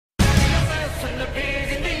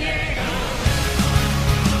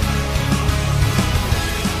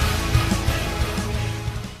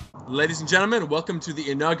Ladies and gentlemen, welcome to the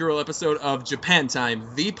inaugural episode of Japan Time,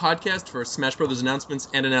 the podcast for Smash Brothers announcements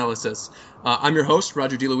and analysis. I'm your host,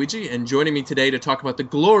 Roger DeLuigi, and joining me today to talk about the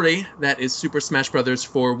glory that is Super Smash Brothers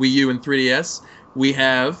for Wii U and 3DS, we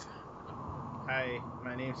have... Hi,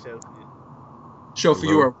 my name's Shofu. Shofu,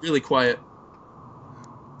 Hello. you are really quiet.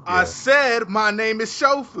 I said my name is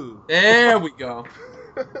Shofu. There we go.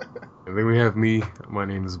 And then we have me. My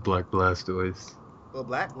name is Black Blastoise. Little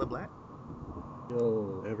black.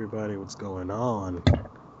 Yo, everybody, what's going on?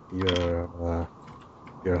 Your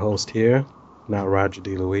host here, not Roger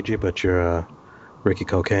DeLuigi, but your Ricky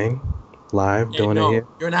Cocaine, live doing it here.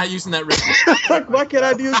 You're not using that Ricky. Why can't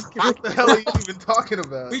I use? What the hell are you even talking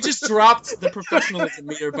about? We just dropped the professionalism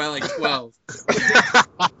meter by like 12.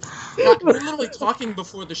 We're literally talking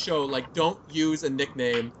before the show, like, don't use a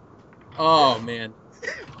nickname. Oh, man.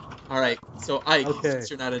 All right, so Ike, Okay. since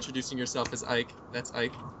you're not introducing yourself as Ike, that's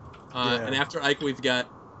Ike. Yeah. And after Ike, we've got...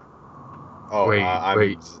 Oh, Wait. My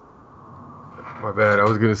bad. I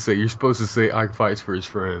was gonna say you're supposed to say Ike fights for his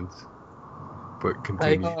friends, but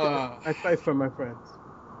continue. I fight for my friends.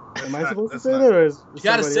 Am I not- supposed to that's say not- that, or is You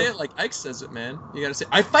gotta somebody say else? it like Ike says it, man. You gotta say,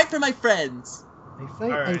 I fight for my friends. I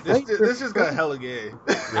fight. All I right, fight for this just got friends. hella gay.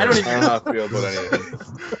 I don't even I don't know how I feel about any of this.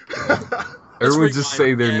 Everyone just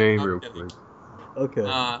say their rewind. name I'm real kidding. quick. Okay.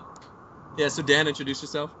 Yeah, so Dan, introduce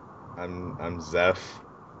yourself. I'm Zeph.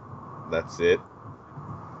 That's it.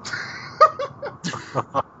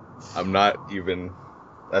 I'm not even.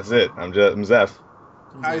 That's it. I'm Zeph.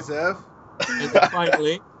 Hi, Zeph. And then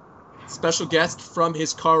finally, special guest from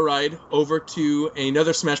his car ride over to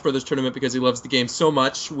another Smash Brothers tournament because he loves the game so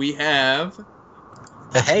much. We have...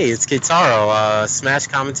 Hey, it's Keitaro, Smash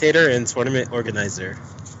commentator and tournament organizer.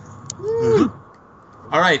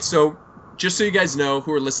 All right, so just so you guys know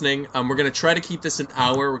who are listening, we're going to try to keep this an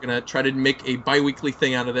hour. We're going to try to make a bi-weekly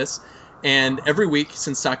thing out of this. And every week,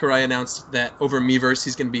 since Sakurai announced that over Miiverse,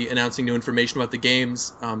 he's going to be announcing new information about the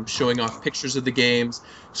games, showing off pictures of the games,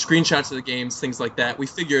 screenshots of the games, things like that, we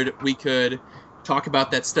figured we could talk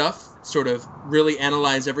about that stuff, sort of really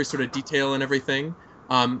analyze every sort of detail and everything,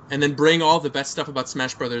 and then bring all the best stuff about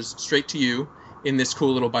Smash Brothers straight to you in this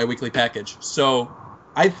cool little bi-weekly package. So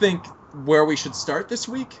I think where we should start this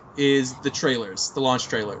week is the trailers, the launch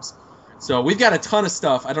trailers. So we've got a ton of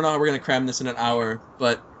stuff. I don't know how we're going to cram this in an hour,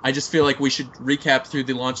 but I just feel like we should recap through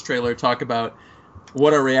the launch trailer, talk about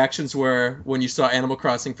what our reactions were when you saw Animal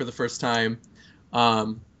Crossing for the first time,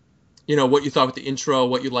 you know, what you thought with the intro,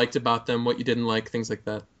 what you liked about them, what you didn't like, things like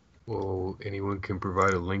that. Well, anyone can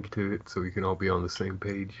provide a link to it so we can all be on the same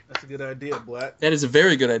page. That's a good idea, Black. That is a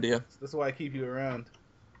very good idea. That's why I keep you around.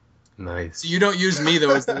 Nice. So you don't use me,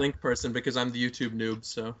 though, as the link person because I'm the YouTube noob,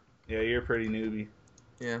 so Yeah, you're pretty newbie.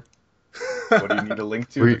 yeah. What do you need a link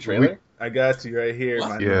to? We- The trailer? I got you right here. What?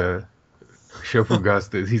 My Yeah. Shofu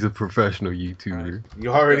got this. He's a professional YouTuber. You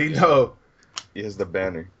already know. He has the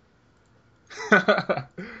banner.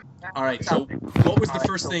 All right, so what was the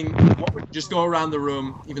first thing? Just go around the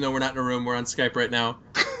room, even though we're not in a room, we're on Skype right now.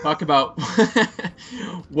 Talk about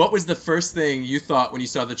what was the first thing you thought when you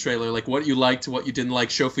saw the trailer? Like what you liked, what you didn't like.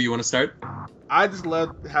 Shofu, you want to start? I just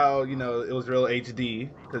loved how, you know, it was real HD,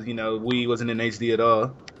 because, you know, Wii wasn't in HD at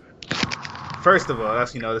all. First of all,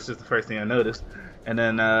 that's, you know, this is the first thing I noticed. And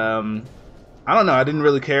then, I don't know, I didn't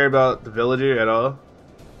really care about the villager at all.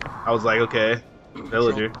 I was like, okay,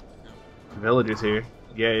 villager. Villager's here,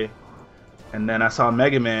 yay. And then I saw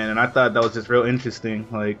Mega Man, and I thought that was just real interesting.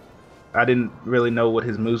 Like, I didn't really know what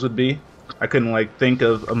his moves would be. I couldn't, like, think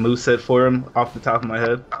of a moveset for him off the top of my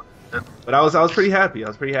head. But I was pretty happy. I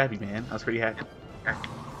was pretty happy, man. I was pretty happy. Well,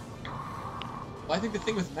 I think the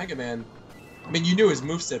thing with Mega Man, I mean, you knew his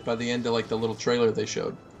moveset by the end of like the little trailer they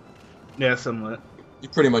showed. Yeah, somewhat. You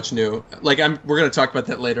pretty much knew. Like, we're gonna talk about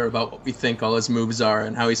that later about what we think all his moves are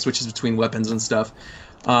and how he switches between weapons and stuff.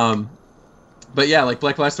 But yeah, like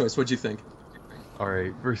Black Blastoise, what'd you think?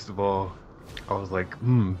 Alright, first of all, I was like,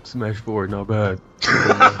 Smash 4, not bad.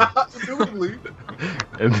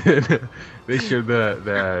 And then they showed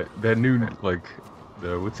that new, like,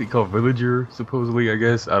 what's he called, Villager, supposedly, I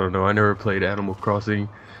guess. I don't know, I never played Animal Crossing.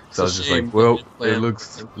 So I was just like, well, it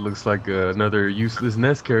looks like another useless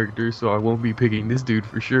NES character, so I won't be picking this dude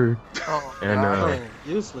for sure. Oh, And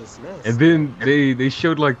uselessness. and then they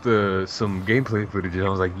showed like some gameplay footage, and I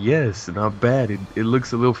was like, yes, not bad. It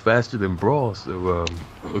looks a little faster than Brawl, so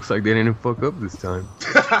looks like they didn't fuck up this time.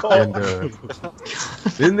 And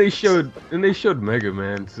then they showed Mega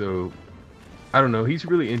Man, so I don't know. He's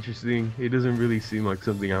really interesting. It doesn't really seem like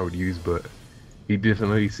something I would use, but he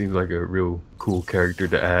definitely seems like a real cool character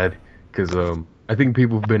to add. because I think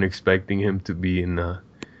people have been expecting him to be in.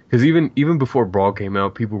 Because even before Brawl came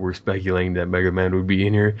out, people were speculating that Mega Man would be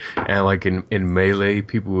in here, and like in Melee,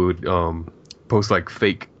 people would post like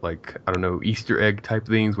fake, like, I don't know, Easter egg type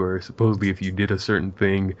things where supposedly if you did a certain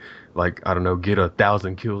thing, like, I don't know, get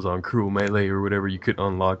 1,000 kills on Cruel Melee or whatever, you could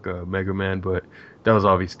unlock Mega Man, but that was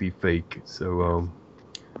obviously fake. So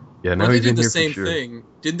yeah, now Well, they he's did in the here for same sure. thing.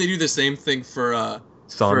 Didn't they do the same thing for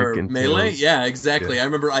Sonic and Melee? Tails. Yeah, exactly. Yeah. I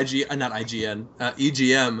remember not IGN,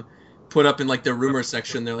 EGM put up in like their rumor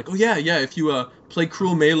section. They're like, oh yeah, if you play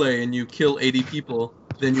Cruel Melee and you kill 80 people,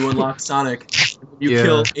 then you unlock Sonic. You Yeah.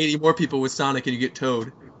 kill 80 more people with Sonic and you get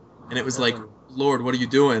Toad. And it was like, Lord, what are you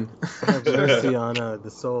doing? Have mercy on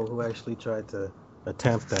the soul who actually tried to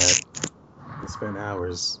attempt that and spent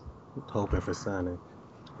hours hoping for Sonic.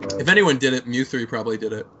 If anyone did it, Mew3 probably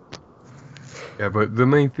did it. Yeah, but the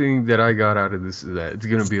main thing that I got out of this is that it's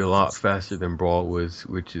gonna be a lot faster than Brawl was,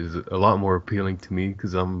 which is a lot more appealing to me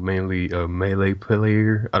because I'm mainly a Melee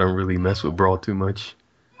player. I don't really mess with Brawl too much.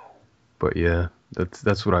 But yeah,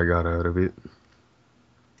 that's what I got out of it.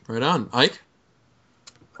 Right on. Ike?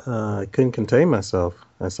 I couldn't contain myself.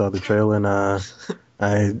 I saw the trailer and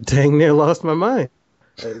I dang near lost my mind.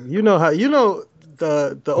 The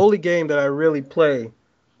only game that I really play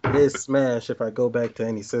is Smash if I go back to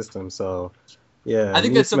any system. So yeah, I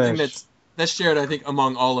think new that's something Smash. that's shared, I think,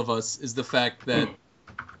 among all of us, is the fact that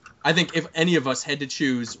I think if any of us had to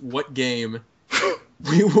choose what game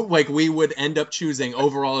we would end up choosing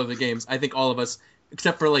over all of the games, I think all of us,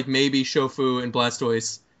 except for like maybe Shofu and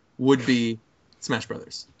Blastoise, would be Smash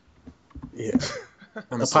Brothers. Yeah.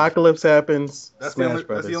 I'm sorry. Apocalypse happens. That's Smash that's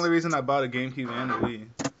the only Brothers. reason I bought a GameCube and a Wii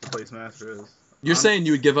to play Smash Bros. You're saying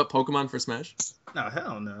you would give up Pokemon for Smash? No,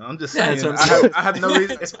 hell no. I'm just Yeah, saying. that's what I'm saying. I have no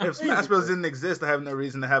reason. That's If Smash Bros didn't exist, I have no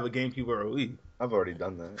reason to have a GameCube or a Wii. I've already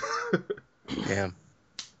done that. Damn.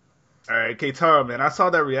 All right, Keitaro, man, I saw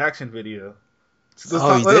that reaction video.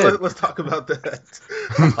 Let's talk about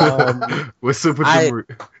that. What's up with I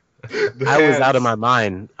was out of my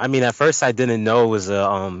mind. I mean, at first I didn't know it was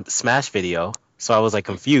a Smash video, so I was like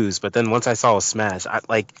confused. But then once I saw a Smash,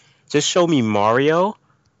 just show me Mario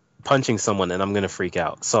punching someone and I'm gonna freak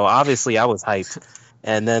out. So obviously I was hyped.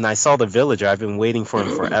 And then I saw the Villager. I've been waiting for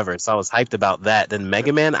him forever, so I was hyped about that. Then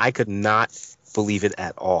Mega Man, I could not believe it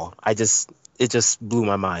at all. It just blew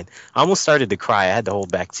my mind. I almost started to cry. I had to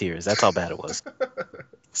hold back tears. That's how bad it was.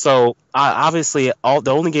 So obviously,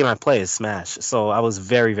 the only game I play is Smash. So I was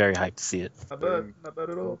very, very hyped to see it. Not bad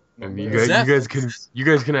at all. And Zeph. you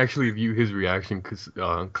guys can actually view his reaction because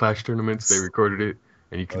Clash tournaments they recorded it,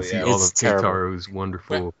 and you can Oh, see yeah. all of It's terrible. Keitaro's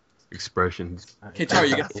wonderful expressions. Okay, Taro,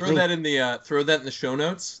 you got to throw that in the show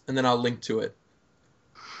notes, and then I'll link to it.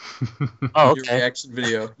 Oh, Your okay. reaction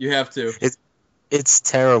video. You have to. It's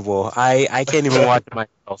terrible. I can't even watch it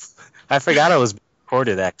myself. I forgot I was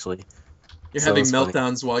recorded, actually. You're So having it's funny.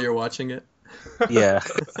 meltdowns while you're watching it. Yeah,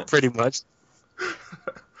 pretty much.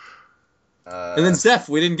 And then Zeph,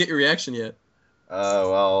 we didn't get your reaction yet.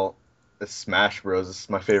 Well, it's Smash Bros. It's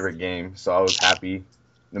my favorite game, so I was happy,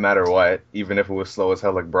 no matter what, even if it was slow as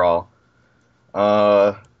hell like Brawl.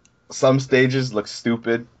 Some stages look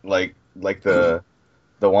stupid, like the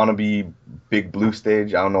wannabe Big Blue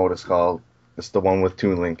stage. I don't know what it's called. It's the one with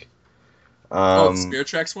Toon Link. The Spirit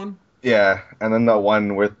Tracks one? Yeah, and then the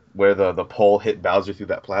one where the pole hit Bowser through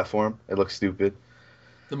that platform. It looks stupid.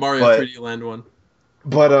 The Mario But- 3D Land one.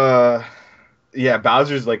 But yeah,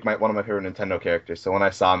 Bowser's like one of my favorite Nintendo characters. So when I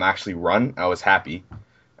saw him actually run, I was happy.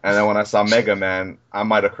 And then when I saw Mega Man, I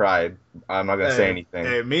might have cried. I'm not gonna say anything.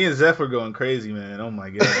 Hey, me and Zeph were going crazy, man. Oh my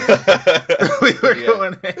god. We were Yeah.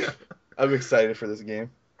 going ham. I'm excited for this game.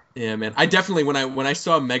 Yeah, man. I definitely when I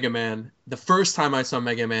saw Mega Man, the first time I saw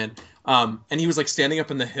Mega Man, and he was like standing up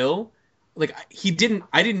in the hill, like I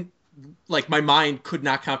didn't like my mind could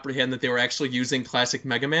not comprehend that they were actually using classic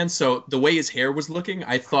Mega Man. So the way his hair was looking,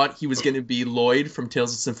 I thought he was going to be Lloyd from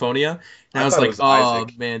Tales of Symphonia, and I was thought it like, was oh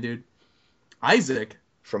Isaac. man, dude, Isaac.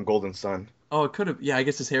 From Golden Sun. Oh, it could have. Yeah, I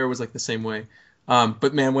guess his hair was like the same way.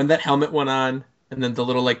 But man, when that helmet went on, and then the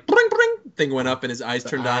little like bling bling thing went up, and his eyes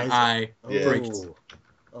turned on, I Yeah. freaked.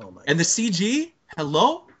 Oh my. And the CG,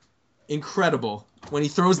 hello, incredible. When he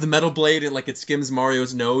throws the metal blade and like it skims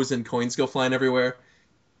Mario's nose and coins go flying everywhere.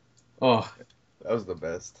 Oh, That was the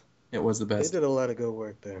best. it was the They best. did a lot of good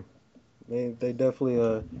work there. They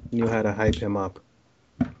definitely knew how to hype him up.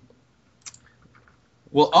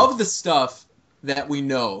 Well, of the stuff that we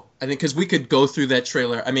know, I think because we could go through that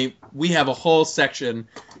trailer. I mean, we have a whole section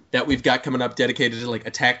that we've got coming up dedicated to like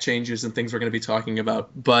attack changes and things we're going to be talking about.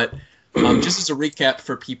 But just as a recap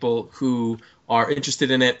for people who are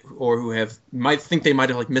interested in it or who might think they might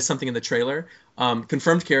have like missed something in the trailer,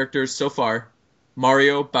 Confirmed characters so far: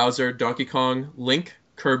 Mario, Bowser, Donkey Kong, Link,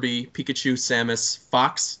 Kirby, Pikachu, Samus,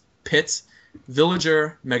 Fox, Pit,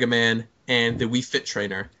 Villager, Mega Man, and the Wii Fit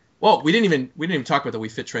Trainer. Well, we didn't even talk about the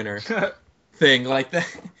Wii Fit Trainer thing like that.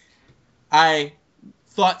 I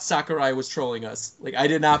thought Sakurai was trolling us. Like, I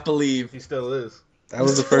did not believe. He still is. I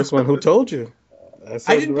was the first one who told you.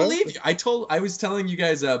 I didn't believe you. I was telling you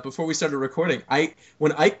guys before we started recording.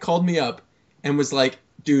 When Ike called me up and was like,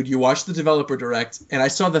 "Dude, you watched the developer direct," and I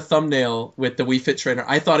saw the thumbnail with the Wii Fit Trainer.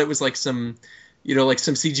 I thought it was like some, like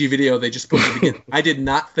some CG video they just put at the beginning. I did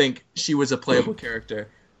not think she was a playable character.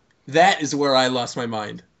 That is where I lost my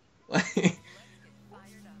mind.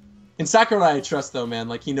 And Sakurai, I trust though, man.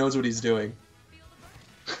 Like, he knows what he's doing.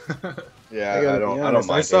 Yeah, I don't mind.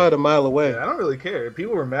 mind. I saw it a mile away. Yeah, I don't really care.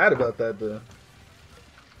 People were mad about that though.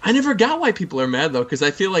 I never got why people are mad though, because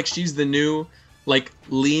I feel like she's the new, like,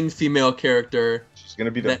 lean female character. She's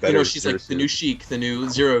gonna be the that, better. she's like the new Sheik, the new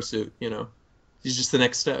Zero Suit. She's just the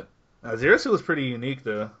next step. Zero Suit was pretty unique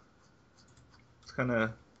though. It's kind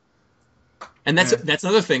of. And that's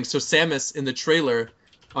another thing. So Samus in the trailer.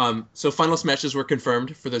 So final smashes were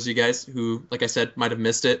confirmed for those of you guys who, like I said, might have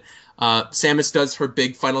missed it. Samus does her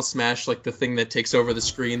big final smash, like the thing that takes over the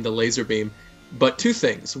screen, the laser beam. But two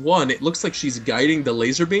things. One, it looks like she's guiding the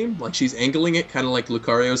laser beam, like she's angling it, kind of like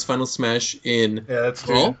Lucario's final smash in that's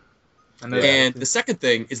Brawl. true. And the second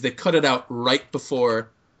thing is they cut it out right before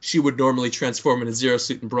she would normally transform into Zero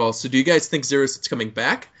Suit in Brawl. So do you guys think Zero Suit's coming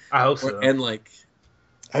back? I hope so. And like,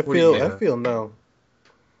 I feel no.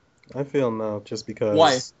 I feel no, just because.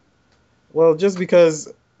 Why? Well, just because.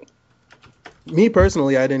 Me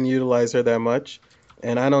personally, I didn't utilize her that much,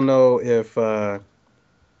 and I don't know if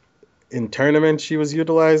in tournaments she was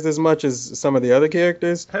utilized as much as some of the other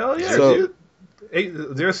characters. Hell yeah, So-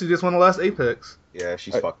 dude. Zero Suit just won the last Apex. Yeah,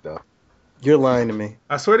 she's fucked up. You're lying to me.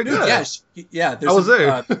 I swear to God. Yeah. I was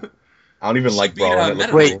there. I don't even like beat, Brawl. and it Meta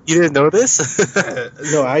looked Wait, cool. you didn't know this?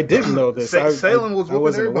 No, I didn't know this. Salem was I whooping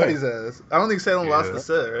wasn't aware. everybody's ass. I don't think Salem lost the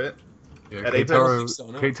set, right? Yeah, At Apex?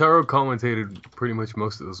 Keitaro commentated pretty much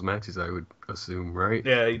most of those matches, I would assume, right?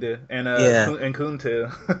 Yeah, he did. And Yeah. and Kun too.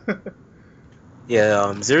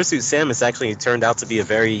 Yeah, Zero Suit Samus actually turned out to be a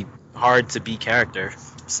very hard to beat character.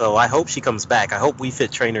 So I hope she comes back. I hope Wii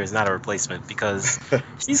Fit Trainer is not a replacement because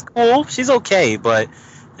she's cool, she's okay, but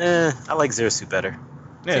I like Zero Suit better.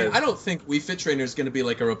 Yeah. See, I don't think Wii Fit Trainer is going to be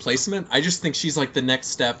like a replacement. I just think she's like the next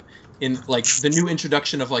step in like the new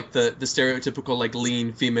introduction of like the stereotypical like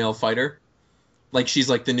lean female fighter. Like she's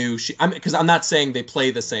like the new because I'm not saying they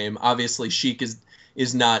play the same. Obviously, Sheik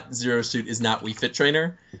is not Zero Suit, is not Wii Fit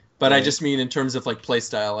Trainer. But I just mean in terms of like play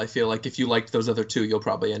style, I feel like if you liked those other two, you'll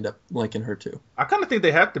probably end up liking her too. I kind of think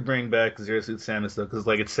they have to bring back Zero Suit Samus though, because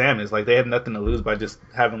like it's Samus, like they have nothing to lose by just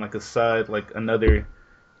having like a side, like another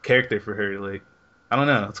character for her. Like I don't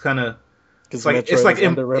know, it's kind of it's like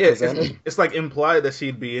underrepresented. it's like implied that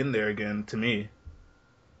she'd be in there again to me.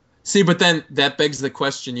 See, but then that begs the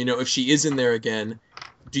question, if she is in there again,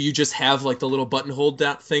 do you just have like the little button hold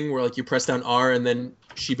down thing where like you press down R and then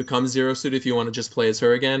she becomes Zero Suit if you want to just play as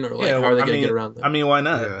her again, or like how are they going to get around that? I mean, why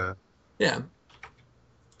not? Yeah. Yeah.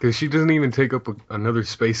 Because she doesn't even take up another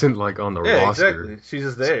space on the Yeah, roster. exactly. She's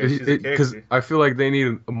just there. She's a Because character. I feel like they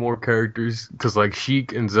need more characters. Because like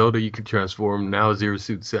Sheik and Zelda, you can transform. Now Zero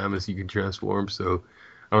Suit Samus, you can transform. So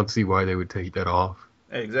I don't see why they would take that off.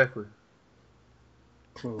 Yeah, exactly.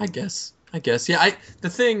 I guess. Yeah, the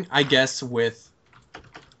thing, I guess, with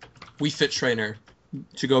Wii Fit Trainer,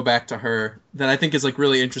 to go back to her, that I think is like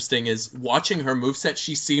really interesting is watching her moveset.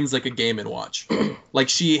 She seems like a Game & Watch. Like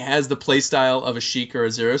she has the playstyle of a Sheik or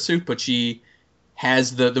a Zero Suit, but she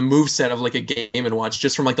has the moveset of like a Game & Watch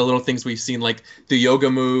just from like the little things we've seen, like the yoga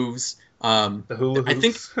moves. The hula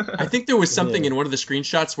hoops. I think there was something in one of the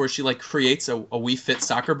screenshots where she like creates a Wii Fit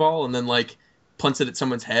soccer ball and then like punts it at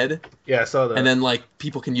someone's head, Yeah, I saw that. and then like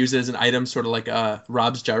people can use it as an item, sort of like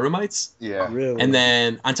Rob's gyromites. Yeah. Really? And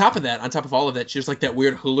then on top of all of that, she has like that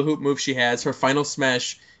weird hula hoop move she has. Her final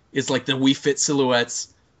smash is like the Wii Fit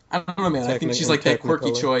silhouettes. I don't know, man. I think she's like that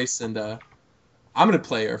quirky choice, and I'm gonna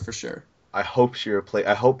play her for sure. I hope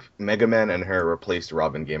I hope Mega Man and her replaced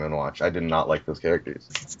Robin Game & Watch. I did not like those characters.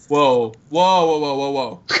 Whoa.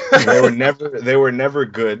 They were never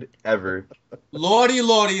good ever.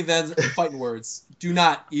 Lordy, then fighting words. Do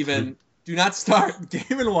not start Game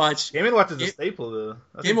 & Watch. Game & Watch is a staple, though.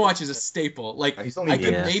 Game & Watch is a staple. Like, He's I only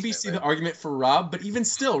could Yeah. maybe see the argument for Rob, but even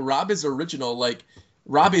still, Rob is original. Like,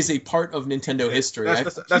 Rob is a part of Nintendo history.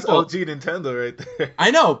 That's People- OG Nintendo right there. I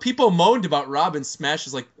know. People moaned about Rob and Smash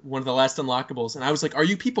as like one of the last unlockables, and I was like, are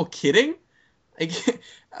you people kidding? like,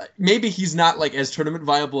 maybe he's not like as tournament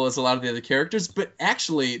viable as a lot of the other characters, but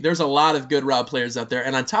actually there's a lot of good Rob players out there,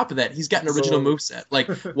 and on top of that, he's got an original moveset. Like,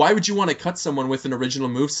 why would you want to cut someone with an original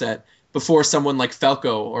moveset before someone like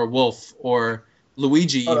Falco or Wolf or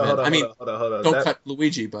Luigi? Hold on. Don't cut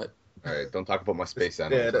Luigi, but All right, don't talk about my space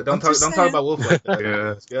animals. Yeah, don't talk about Wolf like that.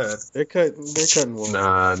 Yeah. Yeah. They're cutting Wolf.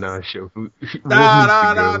 Nah, shofu.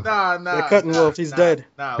 Nah. They're cutting Wolf. He's dead.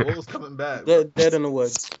 Nah, Wolf's coming back. Dead in the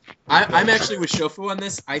woods. I'm actually with Shofu on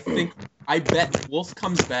this. I bet Wolf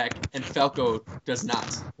comes back and Falco does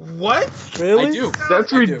not. What? Really? I do.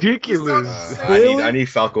 That's I do. ridiculous. Really? I need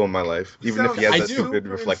Falco in my life, even if he has I that do. stupid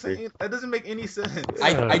reflector. Insane. That doesn't make any sense.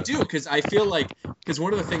 I do, because I feel like, because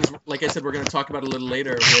one of the things, like I said, we're going to talk about a little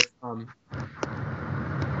later with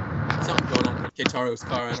something going on with Keitaro's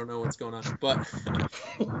car. I don't know what's going on, but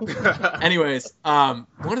anyways, one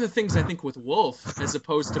of the things I think with Wolf as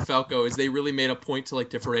opposed to Falco is they really made a point to like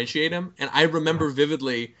differentiate him, and I remember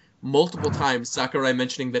vividly multiple times Sakurai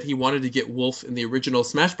mentioning that he wanted to get Wolf in the original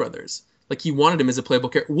Smash Brothers. Like, he wanted him as a playable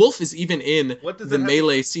character. Wolf is even in the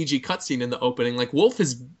Melee CG cutscene in the opening. Like, Wolf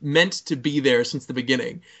is meant to be there since the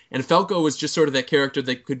beginning. And Falco was just sort of that character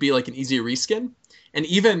that could be like an easy reskin. And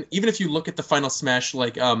even if you look at the Final Smash,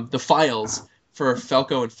 like the files for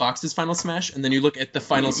Falco and Fox's Final Smash, and then you look at the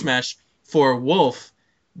Final Smash for Wolf,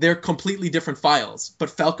 they're completely different files.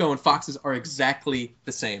 But Falco and Fox's are exactly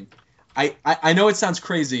the same. I know it sounds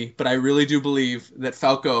crazy, but I really do believe that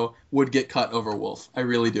Falco would get cut over Wolf. I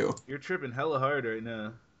really do. You're tripping hella hard right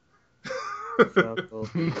now.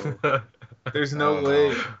 Falco. There's no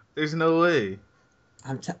way. There's no way.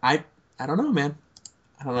 I don't know, man.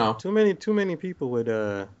 I don't know. Too many people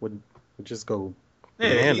would just go. Yeah,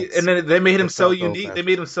 bananas. and then they made him With so Falco unique. fast. They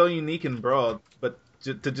made him so unique and broad, but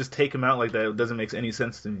to just take him out like that, it doesn't make any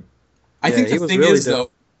sense to me. I think he the was thing really is,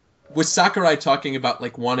 though, with Sakurai talking about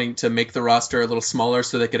like wanting to make the roster a little smaller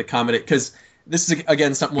so they could accommodate, because this is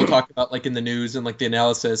again something we'll talk about like in the news and like the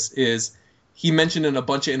analysis, is he mentioned in a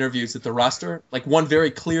bunch of interviews that the roster, like one very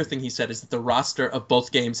clear thing he said is that the roster of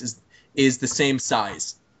both games is the same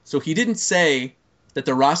size. So he didn't say that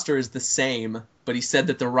the roster is the same, but he said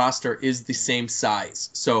that the roster is the same size.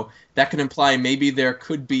 So that could imply maybe there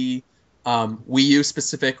could be Wii U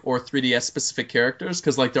specific or 3DS specific characters,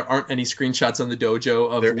 because like there aren't any screenshots on the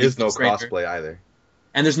dojo of There is no Luigi's Trainer. crossplay either.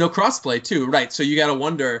 And there's no crossplay too, right? So you got to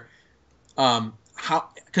wonder how,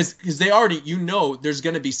 because they already, there's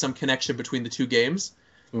going to be some connection between the two games.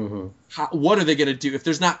 Mm-hmm. What are they going to do if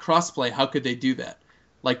there's not crossplay? How could they do that?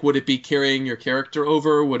 Like, would it be carrying your character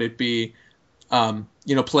over? Would it be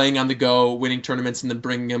playing on the go, winning tournaments, and then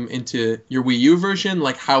bringing them into your Wii U version?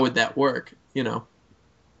 Like, how would that work? Yeah,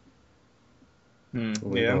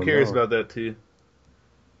 I'm curious about that too.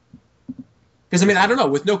 Because I don't know,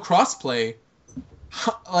 with no crossplay,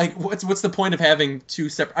 like what's the point of having two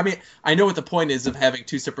separate? I mean, I know what the point is of having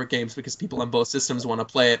two separate games, because people on both systems want to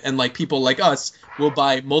play it, and like people like us will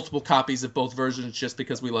buy multiple copies of both versions just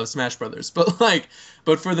because we love Smash Brothers.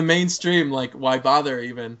 But for the mainstream, like, why bother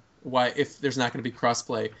even? Why, if there's not going to be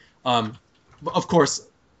crossplay? Of course,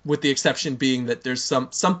 with the exception being that there's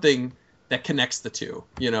something that connects the two,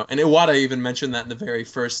 And Iwata even mentioned that in the very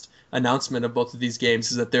first announcement of both of these games,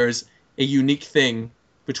 is that there's a unique thing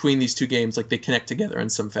between these two games, like they connect together in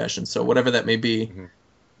some fashion. So whatever that may be,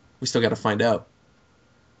 we still got to find out.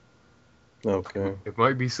 Okay. It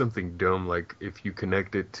might be something dumb, like if you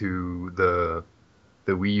connect it to the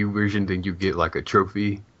Wii U version, then you get like a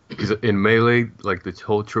trophy. Because in Melee, like the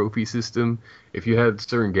whole trophy system, if you had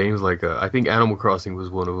certain games, like I think Animal Crossing was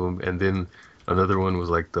one of them, and then another one was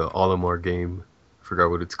like the Olimar game. I forgot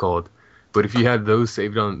what it's called. But if you had those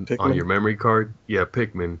saved on your memory card, yeah,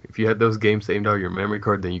 Pikmin. If you had those games saved on your memory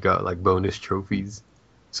card, then you got like bonus trophies.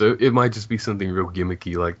 So it might just be something real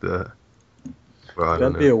gimmicky like that. Well, I don't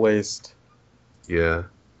That'd know. be a waste. Yeah.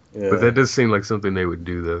 Yeah. But that does seem like something they would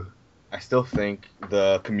do, though. I still think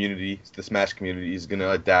the Smash community, is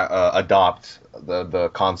gonna adopt the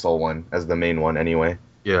console one as the main one anyway.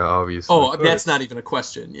 Yeah, obviously. Oh, that's not even a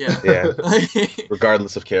question. Yeah. Yeah.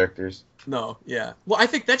 Regardless of characters. No, yeah. Well, I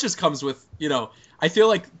think that just comes with, I feel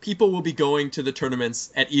like people will be going to the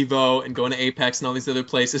tournaments at EVO and going to Apex and all these other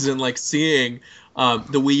places and like seeing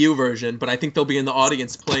the Wii U version, but I think they'll be in the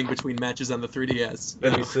audience playing between matches on the 3DS.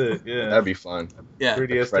 That'd be sick. Yeah. That'd be fun. Yeah.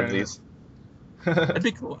 3DS Friendlies. That'd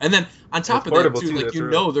be cool. And then on top of It's that, portable, too, too, like, that's you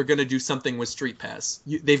real. know they're going to do something with Street Pass.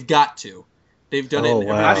 They've got to. They've done it Oh, in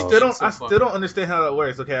every wow. I game still so don't. far. I still don't understand how that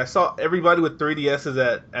works. Okay, I saw everybody with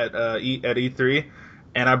 3DSs at E3,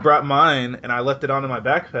 and I brought mine and I left it on in my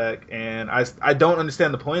backpack, and I don't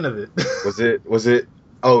understand the point of it. Was it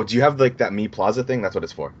Oh, do you have like that Me Plaza thing? That's what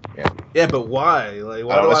it's for. Yeah. Yeah, but why? Like,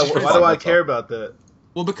 I don't know, it's just for why fun, do I that's care all. about that?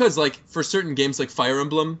 Well, because like for certain games like Fire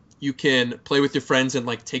Emblem, you can play with your friends and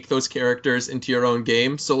like take those characters into your own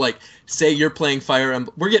game. So like, say you're playing Fire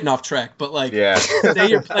Emblem. We're getting off track, but like, Yeah. say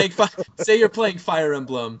you're playing Fire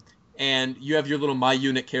Emblem and you have your little My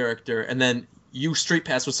Unit character, and then you street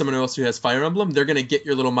pass with someone else who has Fire Emblem. They're gonna get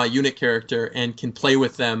your little My Unit character and can play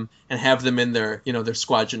with them and have them in their their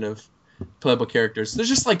squadron of playable characters. There's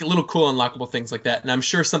just like little cool unlockable things like that, and I'm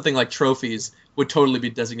sure something like trophies would totally be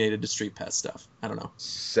designated to street pass stuff. I don't know.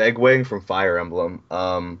 Segueing from Fire Emblem,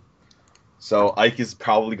 so Ike is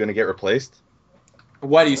probably going to get replaced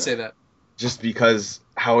Why do you say that? just because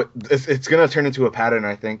it's going to turn into a pattern,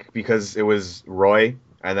 I think, because it was Roy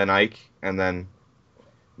and then Ike and then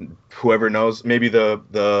whoever knows, maybe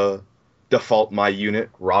the default My Unit,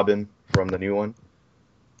 Robin from the new one.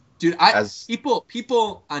 Dude, As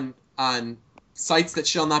people on sites that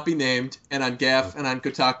shall not be named, and on GAF and on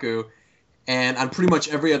Kotaku, and on pretty much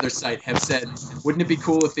every other site have said, wouldn't it be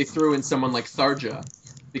cool if they threw in someone like Tharja?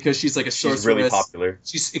 Because she's like a sorceress. she's really popular.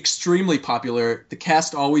 She's extremely popular. The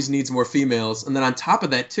cast always needs more females. And then on top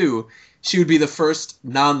of that, too, she would be the first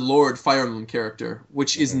non-Lord Fire Emblem character,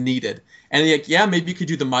 which is needed. And like, yeah, maybe you could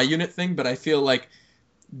do the My Unit thing, but I feel like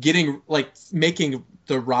making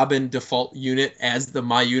the Robin default unit as the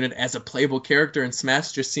My Unit as a playable character in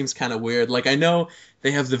Smash just seems kind of weird. Like, I know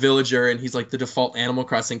they have the villager and he's like the default Animal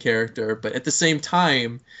Crossing character, but at the same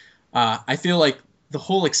time, I feel like the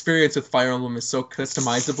whole experience with Fire Emblem is so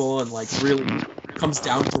customizable and like really comes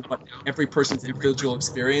down to what every person's individual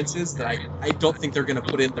experience is that I don't think they're going to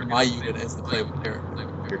put in the My Unit as the playable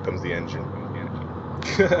character. Here comes the engine.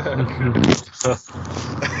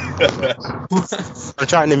 I'm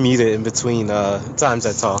trying to mute it in between times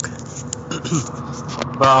I talk.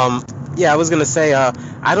 But yeah, I was gonna say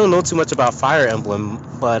I don't know too much about Fire Emblem,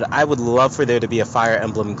 but I would love for there to be a Fire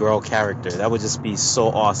Emblem girl character. That would just be so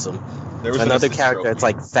awesome. There was Another an assist character trophy. that's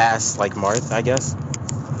like fast, like Marth, I guess.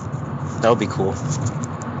 That would be cool.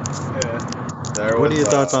 Yeah. There What are was, your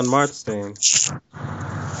thoughts on Marth's thing?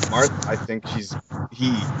 Marth, I think he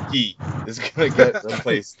is gonna get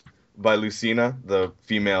replaced by Lucina, the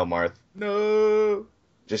female Marth, No.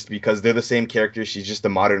 just because they're the same character. She's just a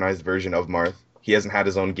modernized version of Marth. He hasn't had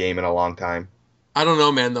his own game in a long time. I don't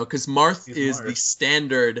know, man, though, because Marth He's is Marth. the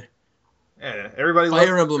standard Yeah. Everybody Fire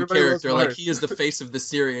loves, Emblem everybody loves character. Like, Marth. he is the face of the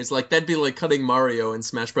series. Like, that'd be like cutting Mario in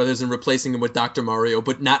Smash Brothers and replacing him with Dr. Mario,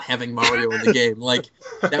 but not having Mario in the game. Like,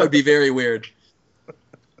 that would be very weird.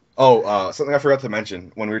 Oh, something I forgot to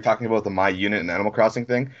mention when we were talking about the My Unit and Animal Crossing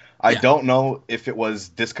thing. I Yeah. don't know if it was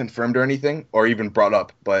disconfirmed or anything, or even brought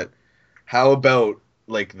up, but how about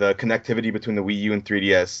like the connectivity between the Wii U and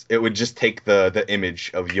 3DS? It would just take the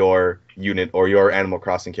image of your unit or your Animal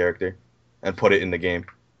Crossing character and put it in the game,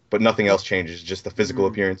 but nothing else changes, just the physical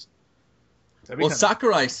appearance. That'd be Well, kinda-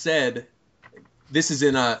 Sakurai said, this is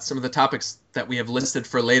in some of the topics that we have listed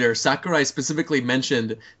for later. Sakurai specifically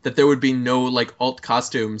mentioned that there would be no like alt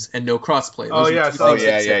costumes and no crossplay. Oh, Those are yeah, I two saw Oh things that.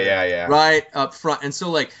 yeah, that yeah, said yeah, yeah. right up front. And so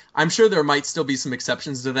like I'm sure there might still be some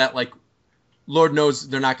exceptions to that. Like Lord knows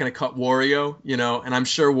they're not going to cut Wario, and I'm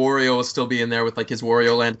sure Wario will still be in there with like his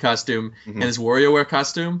Wario Land costume and his WarioWare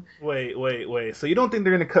costume. Wait. So you don't think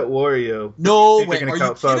they're gonna cut Wario? No Think way. they're Are gonna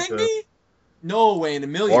you cut kidding Falco. me? No way in a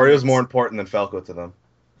million Wario's years. more important than Falco to them.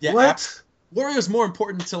 Yeah, What? Wario's more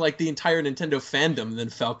important to like the entire Nintendo fandom than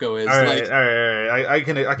Falco is. All right. Like, I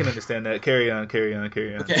can understand that. Carry on. okay.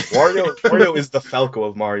 Wario is the Falco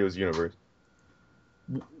of Mario's universe.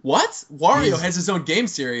 What? Wario He's- has his own game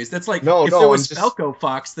series. That's like No, if no, there I'm was just- Falco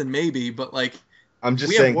Fox, then maybe. But like, I'm just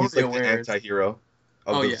We have saying he's like the WarioWares. anti-hero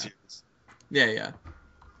of Oh, the yeah. series. yeah.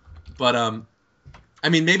 But I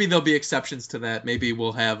mean, maybe there'll be exceptions to that. Maybe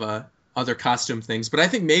we'll have other costume things. But I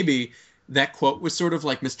think maybe that quote was sort of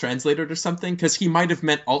like mistranslated or something, because he might have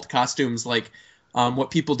meant alt costumes like what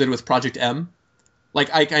people did with Project M. Like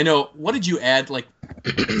I know. What did you add? Like,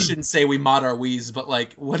 I shouldn't say we mod our Wii's, but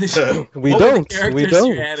like, what did you? We what were the don't. characters We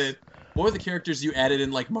don't. You added? What were the characters you added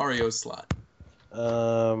in like Mario's slot?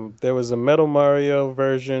 There was a Metal Mario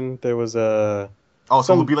version. There was a Oh, so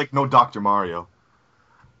Some- it'll be like no Dr. Mario.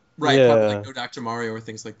 Right, Yeah. probably like no Dr. Mario or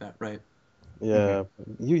things like that. Right. yeah.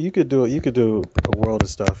 You could do a world of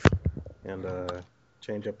stuff and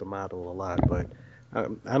change up the model a lot, but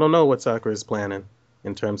I don't know what Sakura is planning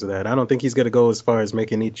in terms of that. I don't think he's gonna go as far as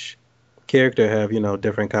making each character have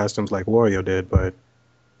different costumes like Wario did, but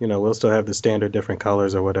we'll still have the standard different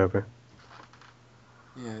colors or whatever.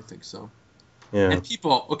 Yeah, I think so. Yeah. And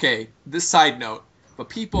people, okay, this side note, but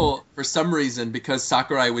people, for some reason, because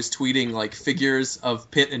Sakurai was tweeting like figures of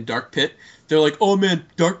Pit and Dark Pit, they're like, "Oh man,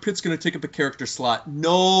 Dark Pit's gonna take up a character slot."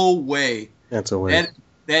 No way. That's a waste.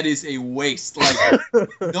 That is a waste. Like,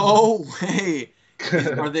 no way.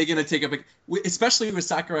 Are they gonna take up especially with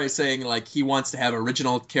Sakurai saying like he wants to have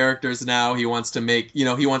original characters now. He wants to make,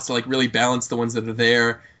 he wants to like really balance the ones that are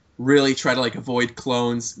there. Really try to like avoid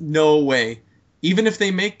clones. No way. Even if they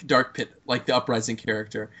make Dark Pit like the Uprising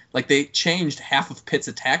character, like they changed half of Pit's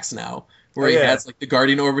attacks now, where he has like the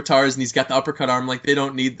Guardian Orbitars and he's got the uppercut arm. Like they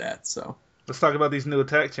don't need that. So let's talk about these new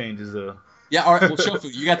attack changes though. Yeah, all right. Well,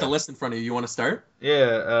 Shofu, you got the list in front of you. You want to start?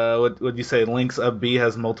 Yeah. What would you say? Link's up B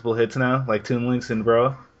has multiple hits now, like Toon Links in Brawl.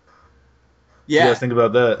 Yeah. What do you guys think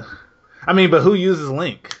about that? I mean, but who uses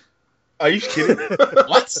Link? Are you kidding?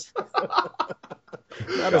 What?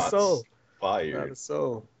 Not a soul. Fired. Not a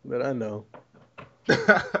soul that I know.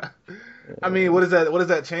 I mean, what does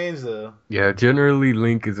that change though? Yeah, generally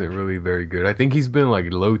Link isn't really very good. I think he's been like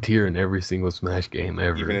low tier in every single Smash game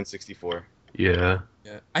ever. Even in 64. Yeah.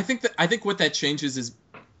 Yeah. I think what that changes is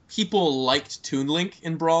people liked Toon Link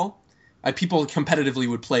in Brawl. People competitively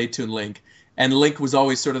would play Toon Link, and Link was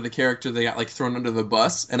always sort of the character they got like thrown under the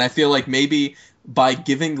bus. And I feel like maybe by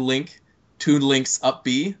giving Link Toon Link's up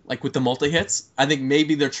B, like with the multi-hits, I think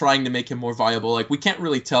maybe they're trying to make him more viable. Like, we can't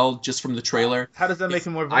really tell just from the trailer. How does that make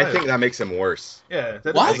him more viable? I think that makes him worse. Yeah.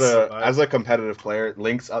 What? As a competitive player,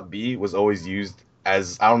 Link's up B was always used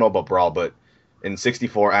as, I don't know about Brawl, but in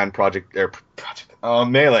 64 and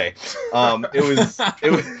Melee,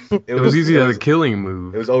 it was easy as a killing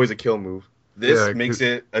move. It was always a kill move. This makes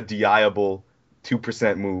it a DI-able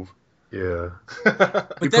 2% move. Yeah.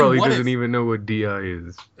 But He then probably what doesn't if, even know what DI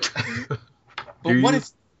is. but what if...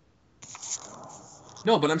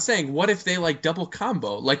 No, but I'm saying, what if they like double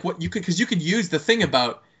combo? Like what you could, because you could use the thing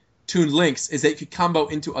about Toon Links is that you could combo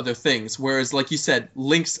into other things. Whereas, like you said,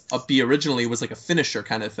 Link's up B originally was like a finisher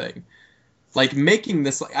kind of thing. Like making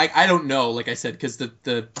this, like, I don't know, like I said, because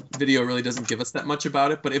the video really doesn't give us that much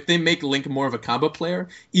about it. But if they make Link more of a combo player,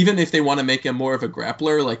 even if they want to make him more of a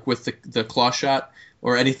grappler, like with the claw shot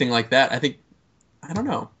or anything like that, I don't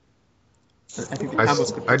know. I think the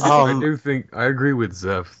combos could I do think I agree with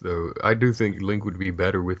Zeph though. I do think Link would be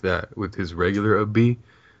better with that, with his regular up B,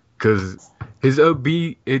 because his up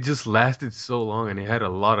B, it just lasted so long and it had a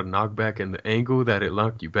lot of knockback, and the angle that it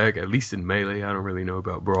knocked you back, at least in Melee, I don't really know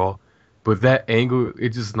about Brawl, but that angle, it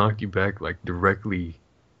just knocked you back like directly,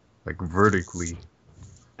 like vertically,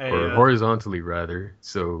 or horizontally rather.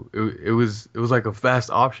 So it was like a fast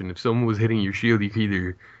option. If someone was hitting your shield, you could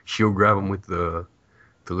either shield grab them with the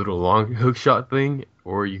little long hook shot thing,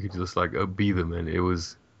 or you could just like up B them, and it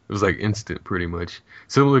was like instant pretty much.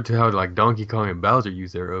 Similar to how like Donkey Kong and Bowser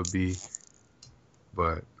use their up B.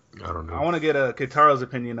 But I don't know. I want to get Kitaro's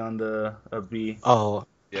opinion on the up B. Oh,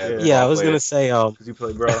 Yeah, I was gonna say, because you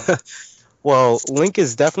play Brawl. well, Link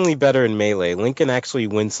is definitely better in Melee. Link can actually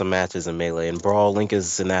win some matches in Melee. In Brawl, Link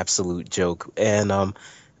is an absolute joke. And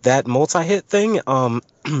that multi-hit thing,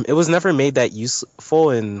 it was never made that useful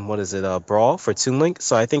in, Brawl for Toon Link.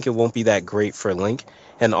 So I think it won't be that great for Link.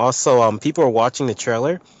 And also, people are watching the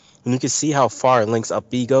trailer, and you can see how far Link's up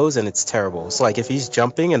B goes, and it's terrible. So like if he's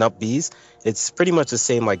jumping and up Bs, it's pretty much the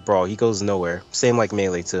same like Brawl. He goes nowhere. Same like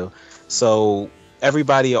Melee too. So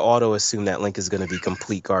everybody auto assume that Link is going to be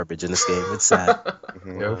complete garbage in this game. It's sad.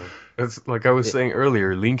 Yeah, that's like I was saying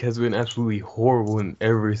earlier. Link has been absolutely horrible in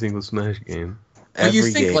every single Smash game. But you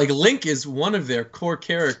think like Link is one of their core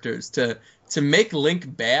characters to make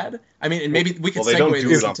Link bad? I mean, and maybe we could segue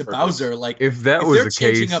this into Bowser. Like if they're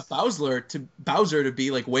changing up Bowser to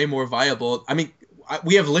be like way more viable. I mean,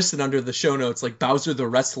 we have listed under the show notes like Bowser the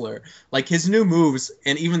Wrestler, like his new moves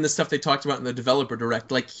and even the stuff they talked about in the developer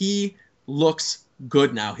direct. Like he looks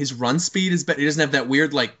good now. His run speed is better. He doesn't have that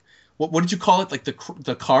weird like what did you call it? Like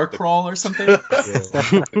the car crawl or something?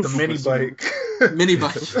 The mini bike. Mini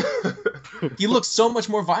bike. He looks so much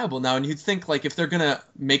more viable now, and you'd think like if they're gonna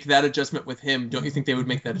make that adjustment with him, don't you think they would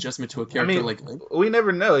make that adjustment to a character like Link? We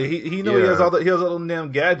never know. He has all the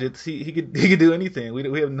damn gadgets. He could do anything.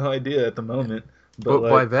 We have no idea at the moment. But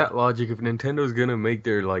like, by that logic, if Nintendo's gonna make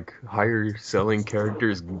their like higher selling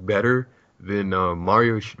characters better, then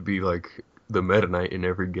Mario should be like the Meta Knight in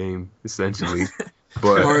every game, essentially.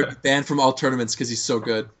 But or banned from all tournaments because he's so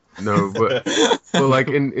good. No, but like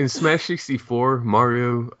in Smash 64,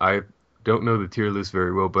 Mario, I don't know the tier list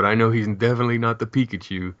very well, but I know he's definitely not the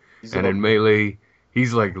Pikachu. And in Melee,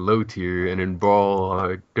 he's like low tier, and in Brawl,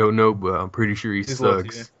 I don't know, but I'm pretty sure he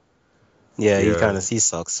sucks. Yeah, he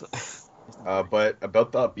sucks. But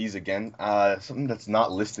about the up Bs again, something that's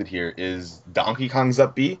not listed here is Donkey Kong's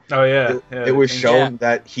up B. Oh yeah, It was they changed shown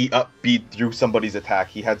that he up B through somebody's attack.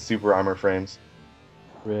 He had super armor frames.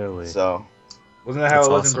 Really? So it. Wasn't that how That's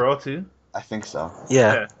it was in awesome. Brawl too? I think so.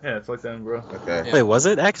 Yeah. Yeah, it's like that in Brawl. Okay. Yeah. Wait, was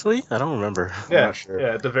it actually? I don't remember. Yeah, not sure.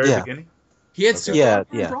 yeah, at the very Yeah. beginning. He had Okay. super Yeah, armor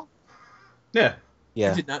in yeah. Brawl? Yeah, I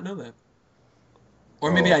Yeah. did not know that.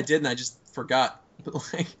 Or maybe Oh. I did and I just forgot. But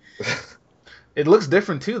like, it looks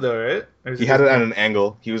different too, though, right? Or is He had it just- at an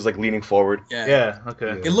angle. He was like leaning forward. yeah. Yeah.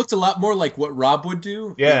 Okay. It looked a lot more like what Rob would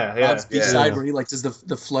do. Yeah, yeah, Rob's beach yeah. side where he like does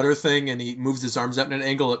the flutter thing and he moves his arms out in an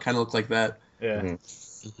angle. It kind of looked like that. Yeah.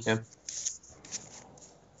 Mhm.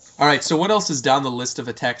 All right, so what else is down the list of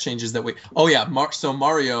attack changes that we? Oh yeah, so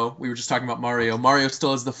Mario. We were just talking about Mario. Mario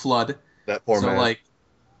still has the flood. That poor so man. like,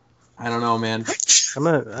 I don't know, man. I'm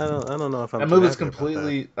not. I don't know if I'm. That too move is happy about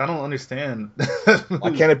completely. I don't understand.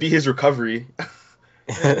 Why can't it be his recovery?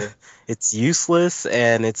 It's useless,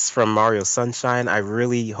 and it's from Mario Sunshine. I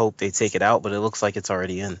really hope they take it out, but it looks like it's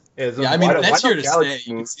already in. Yeah, I mean Why that's not here to Galaxy stay. You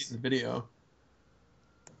can moves? see it in the video.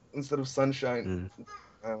 Instead of sunshine. Mm.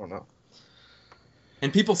 I don't know.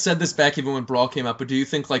 And people said this back even when Brawl came out, but do you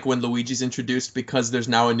think like when Luigi's introduced, because there's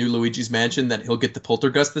now a new Luigi's Mansion, that he'll get the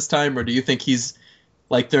Poltergust this time, or do you think he's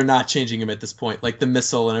like they're not changing him at this point? Like the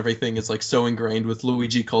missile and everything is like so ingrained with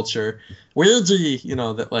Luigi culture, Luigi,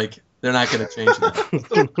 that like they're not going to change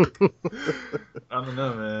that. I don't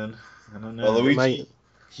know, man. I don't know. Well, Luigi, might-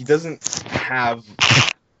 he doesn't have.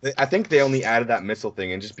 I think they only added that missile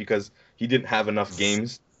thing, and just because he didn't have enough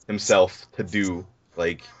games himself to do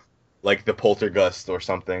like the Poltergust or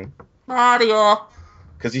something. Mario.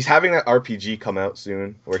 Because he's having that RPG come out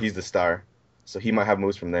soon, where he's the star, so he might have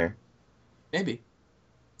moves from there. Maybe.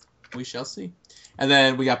 We shall see. And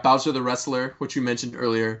then we got Bowser the Wrestler, which you mentioned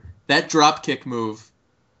earlier. That drop kick move.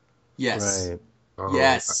 Yes. Right. Oh,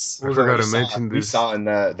 Yes. I forgot to mention We this. saw in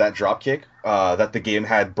that drop kick that the game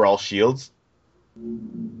had brawl shields,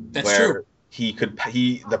 That's where true.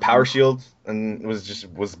 the power shield and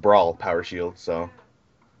was brawl power shield. So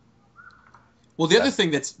Well, the other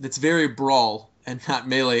thing that's very Brawl and not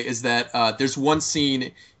Melee is that there's one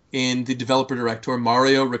scene in the developer direct where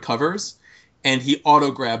Mario recovers and he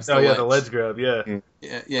auto grabs the Oh yeah, ledge. the ledge grab. Yeah.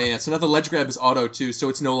 Yeah. So now the ledge grab is auto too, so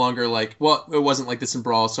it's no longer like, well, it wasn't like this in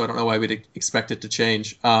Brawl, so I don't know why we'd expect it to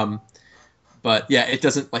change. But yeah, it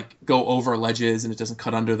doesn't like go over ledges and it doesn't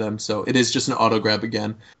cut under them, so it is just an auto grab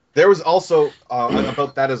again. there was also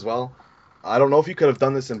about that as well. I don't know if you could have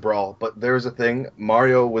done this in Brawl, but there was a thing.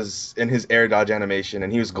 Mario was in his air dodge animation,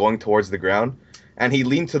 and he was going towards the ground, and he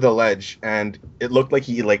leaned to the ledge, and it looked like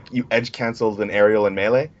you edge canceled an aerial in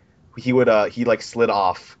Melee. He slid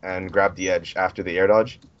off and grabbed the edge after the air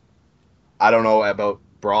dodge. I don't know about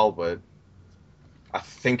Brawl, but I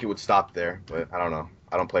think it would stop there. But I don't know.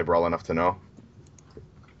 I don't play Brawl enough to know.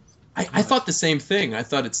 I thought the same thing. I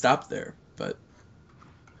thought it stopped there, but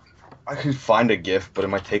I could find a GIF, but it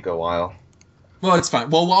might take a while. well, it's fine.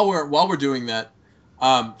 Well, while we're doing that,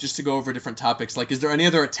 just to go over different topics, like, is there any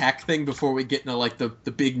other attack thing before we get into like the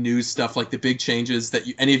big news stuff, like the big changes that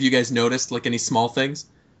any of you guys noticed, like any small things?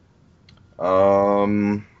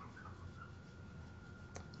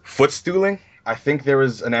 Footstooling. I think there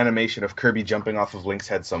was an animation of Kirby jumping off of Link's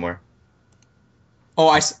head somewhere. Oh,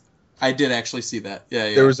 I did actually see that.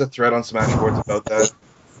 Yeah. There was a thread on Smashboards about that.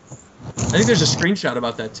 I think there's a screenshot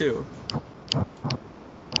about that too.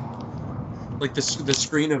 Like the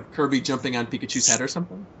screen of Kirby jumping on Pikachu's head or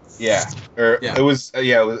something. Yeah, Yeah. it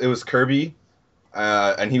was Kirby,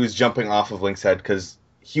 and he was jumping off of Link's head because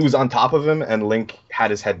he was on top of him, and Link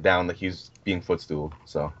had his head down like he was being footstooled.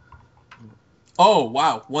 So Oh,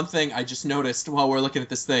 wow. One thing I just noticed while we're looking at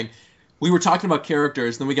this thing. We were talking about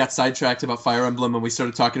characters, then we got sidetracked about Fire Emblem, and we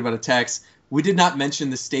started talking about attacks. We did not mention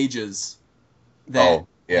the stages that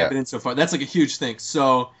have been in so far. That's like a huge thing.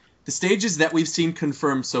 So the stages that we've seen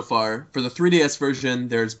confirmed so far, for the 3DS version,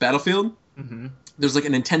 there's Battlefield. Mm-hmm. There's like a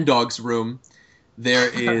Nintendogs room. There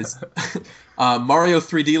is Mario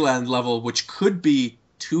 3D Land level, which could be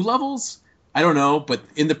 2 levels. I don't know, but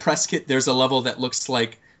in the press kit, there's a level that looks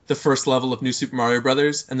like the first level of New Super Mario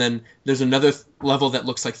Brothers, and then there's another level that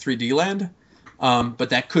looks like 3D Land, but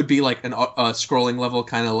that could be like a scrolling level,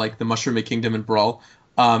 kind of like the Mushroom Kingdom and Brawl.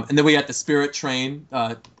 And then we got the Spirit Train,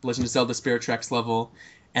 Legend of Zelda Spirit Tracks level,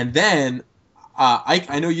 and then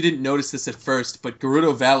I know you didn't notice this at first, but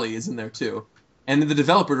Gerudo Valley is in there too. And in the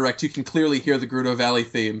developer direct, you can clearly hear the Gerudo Valley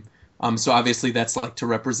theme. So obviously that's like to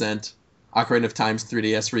represent Ocarina of Time's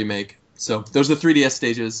 3DS remake. So those are the 3DS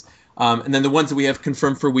stages. And then the ones that we have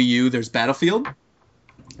confirmed for Wii U, there's Battlefield,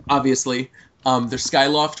 obviously. There's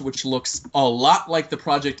Skyloft, which looks a lot like the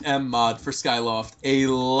Project M mod for Skyloft. A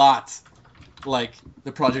lot. like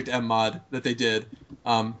the Project M mod that they did.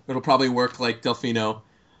 It'll probably work like Delfino.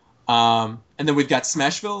 And then we've got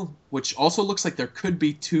Smashville, which also looks like there could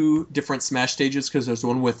be 2 different Smash stages because there's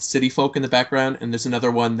one with city folk in the background, and there's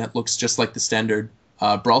another one that looks just like the standard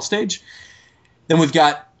Brawl stage. Then we've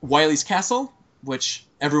got Wily's Castle, which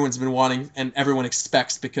everyone's been wanting and everyone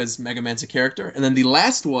expects because Mega Man's a character. And then the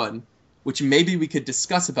last one, which maybe we could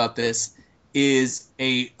discuss about this, is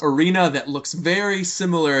a arena that looks very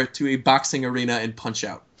similar to a boxing arena in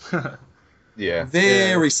Punch-Out. Yeah.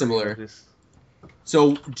 Very similar.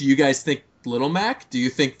 So do you guys think Little Mac? Do you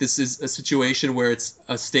think this is a situation where it's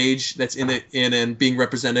a stage that's in and being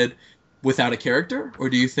represented without a character? Or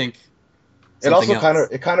do you think it also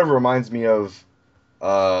kind of reminds me of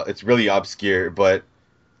it's really obscure, but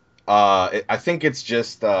I think it's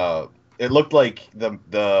just it looked like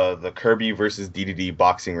the Kirby versus DDD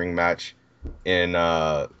boxing ring match in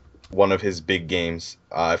one of his big games.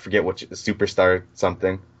 I forget which, Superstar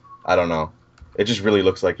something. I don't know. It just really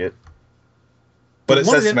looks like it. But it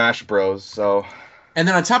says Smash Bros, so... And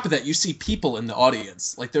then on top of that, you see people in the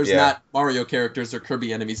audience. Like, there's not Mario characters or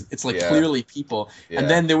Kirby enemies. It's, like, clearly people. Yeah. And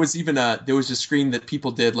then there was a screen that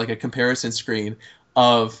people did, like, a comparison screen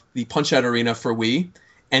of the Punch-Out Arena for Wii.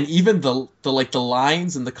 And even the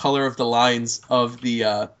lines and the color of the lines of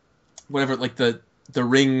the, whatever, like, the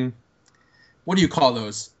ring... What do you call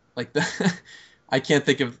those? Like, the... I can't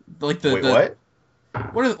think of... Like, the... Wait, what?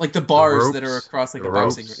 What are like the bars that are across like a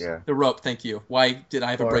boxing ring? Yeah. The rope, thank you. Why did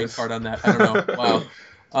I have a brain fart on that? I don't know.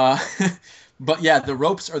 Wow. But yeah, the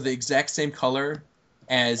ropes are the exact same color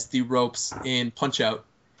as the ropes in Punch-Out.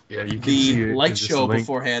 Yeah, you can see the light show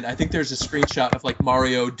beforehand. I think there's a screenshot of like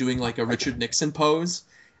Mario doing like a Richard Nixon pose,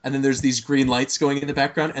 and then there's these green lights going in the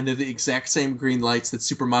background, and they're the exact same green lights that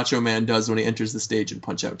Super Macho Man does when he enters the stage in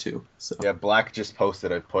Punch-Out 2. So yeah, Black just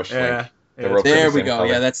posted a push link. There we go. Color.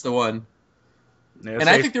 Yeah, that's the one. Yeah, and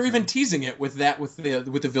I think they're even teasing it with the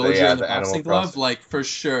villager and the boxing glove, like for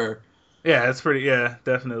sure. Yeah, it's pretty. Yeah,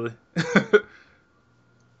 definitely.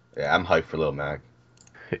 Yeah, I'm hyped for Lil Mac.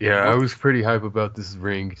 Yeah, I was pretty hype about this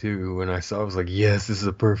ring too. When I saw it, I was like, yes, this is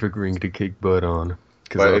a perfect ring to kick butt on.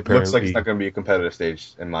 But it looks like it's not going to be a competitive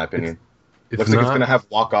stage, in my opinion. Looks like it's going to have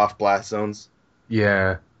walk-off blast zones.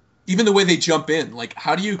 Yeah. Even the way they jump in, like,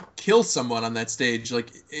 how do you kill someone on that stage?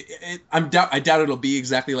 Like, I doubt it'll be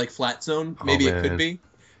exactly like Flat Zone. Maybe it could be.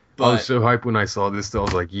 But... I was so hyped when I saw this. I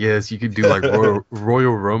was like, yes, you could do like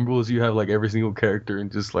Royal Rumbles. You have like every single character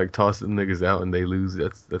and just like toss them niggas out and they lose.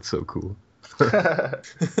 That's so cool.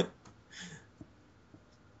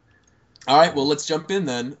 All right, well, let's jump in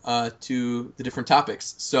then to the different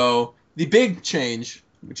topics. So the big change,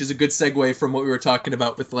 which is a good segue from what we were talking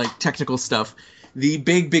about with like technical stuff. The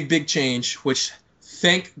big change, which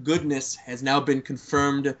thank goodness has now been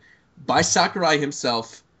confirmed by Sakurai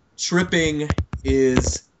himself, tripping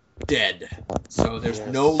is dead. So there's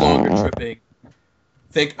no longer tripping.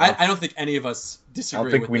 I don't think any of us disagree with this. I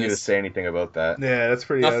don't think we need to say anything about that. Yeah, that's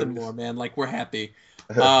pretty Nothing more, man. Like, we're happy.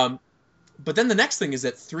 But then the next thing is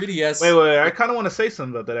that 3DS... Wait, I kind of want to say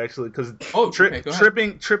something about that, actually, because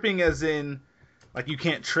tripping as in... Like, you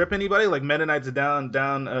can't trip anybody. Like, Meta Knight's a down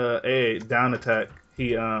attack.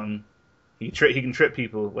 He can trip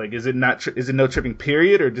people. Like, is it no tripping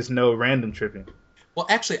period or just no random tripping? Well,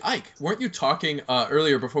 actually, Ike, weren't you talking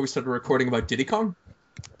earlier before we started recording about Diddy Kong?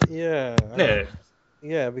 Yeah.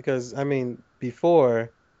 Yeah, because I mean,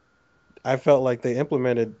 before I felt like they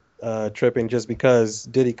implemented tripping just because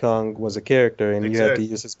Diddy Kong was a character and you had to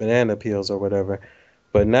use his banana peels or whatever.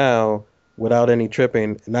 But now, without any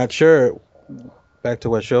tripping, not sure. Back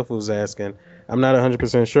to what Shofu was asking, I'm not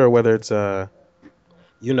 100% sure whether it's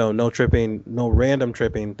no tripping, no random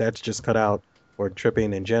tripping, that's just cut out, or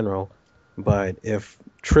tripping in general. But if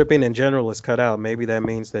tripping in general is cut out, maybe that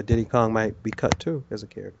means that Diddy Kong might be cut too as a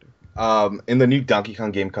character. In the new Donkey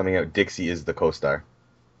Kong game coming out, Dixie is the co-star.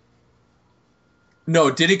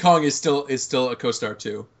 No, Diddy Kong is still a co-star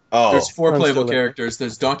too. Oh, there's 4 playable characters.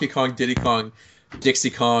 There's Donkey Kong, Diddy Kong,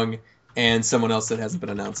 Dixie Kong, and someone else that hasn't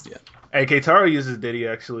been announced yet. Hey, Keitaro uses Diddy,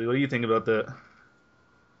 actually. What do you think about that?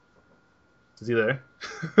 Is he there?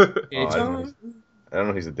 I don't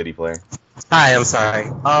know he's a Diddy player. Hi, I'm sorry.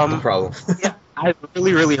 No problem. Yeah, I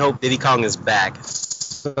really hope Diddy Kong is back.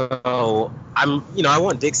 So, I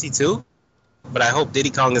want Dixie too, but I hope Diddy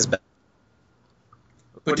Kong is back.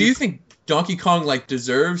 But do you think Donkey Kong, like,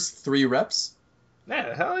 deserves 3 reps?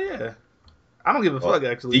 Yeah, hell yeah. I don't give a fuck,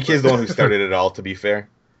 actually. DK's the one who started it all, to be fair.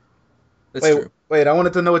 That's true. Wait, I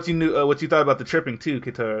wanted to know what you thought about the tripping too,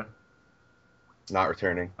 Kitara. Not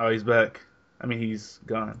returning. Oh, he's back. I mean, he's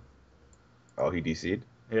gone. Oh, he DC'd?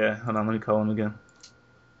 Yeah, hold on, let me call him again.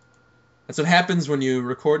 That's what happens when you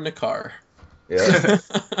record in a car. Yeah.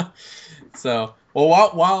 So, well,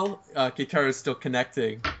 while Kitaru is still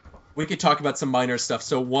connecting, we could talk about some minor stuff.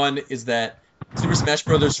 So one is that Super Smash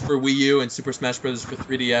Bros. For Wii U and Super Smash Bros. For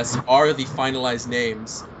 3DS are the finalized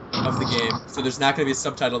names of the game. So there's not going to be a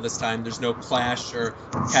subtitle this time. There's no Clash or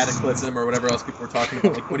Cataclysm or whatever else people were talking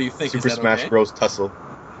about. Like, what do you think? Super is that Smash okay? Bros. Tussle.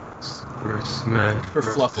 Super Smash For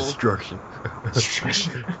Bros. Fluffle. Destruction.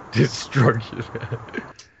 Destruction.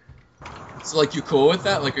 So, like, you cool with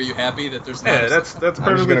that? Like, are you happy that there's not Yeah, a that's subtitle? I'm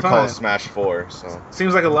just perfectly gonna call fine. it Smash 4. So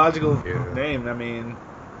Seems like a logical Yeah. name. I mean,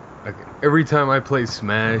 Like, every time I play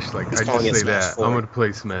Smash, like He's I calling just it say Smash that 4. I'm gonna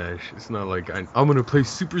play Smash. It's not like I'm gonna play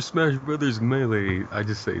Super Smash Brothers Melee. I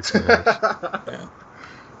just say Smash. Yeah.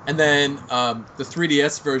 And then the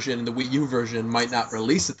 3DS version and the Wii U version might not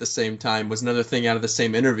release at the same time was another thing out of the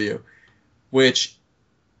same interview, which,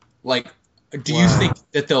 like, do you think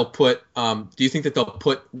that they'll put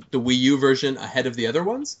the Wii U version ahead of the other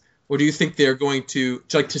ones, or do you think they're going to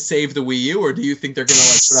save the Wii U, or do you think they're going to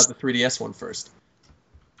like put out the 3DS one first?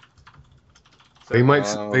 They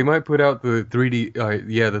might put out the 3D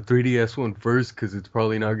the 3DS one first because it's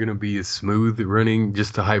probably not gonna be as smooth running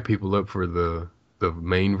just to hype people up for the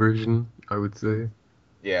main version. I would say.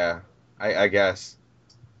 yeah, I guess.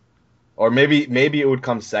 Or maybe it would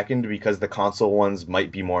come second because the console ones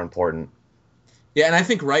might be more important. Yeah, and I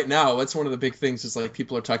think right now that's one of the big things is like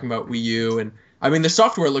people are talking about Wii U, and I mean the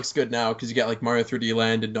software looks good now because you got like Mario 3D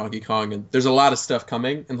Land and Donkey Kong, and there's a lot of stuff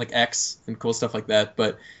coming and like X and cool stuff like that.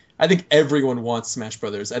 But I think everyone wants Smash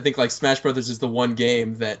Brothers. I think like Smash Brothers is the one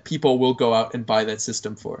game that people will go out and buy that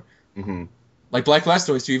system for. Mm-hmm. Like Black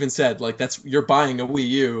Blastoise, you even said like you're buying a Wii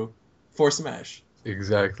U for Smash.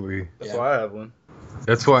 Exactly. that's Yeah. why I have one.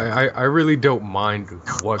 That's why I really don't mind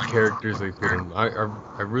what characters they put in.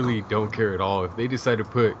 I really don't care at all. If they decide to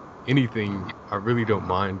put anything, I really don't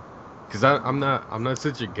mind. Because I'm not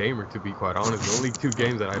such a gamer, to be quite honest. The only two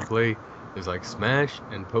games that I play is like Smash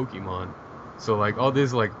and Pokemon. So like all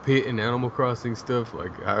this like Pit and Animal Crossing stuff,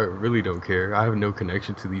 like I really don't care. I have no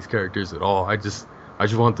connection to these characters at all. I just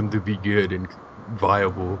want them to be good and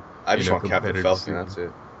viable. I just in a want Captain competitive Falcon. scene. That's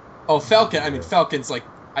it. Oh, Falcon! I mean, Falcon's like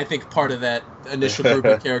I think part of that initial group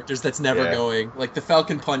of characters that's never Yeah. going. Like the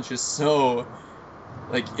Falcon Punch is so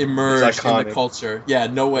like immersed in the iconic. culture. Yeah,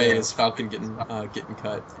 no way Yeah. is Falcon getting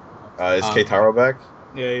cut. Is Keitaro back?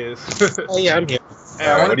 Yeah, he is. Oh yeah, I'm here.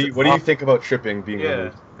 Yeah, What do you think about tripping being Yeah,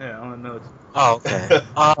 removed? yeah, I want to know. Oh, okay.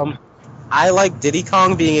 I like Diddy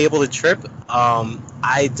Kong being able to trip.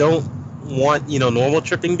 I don't want, normal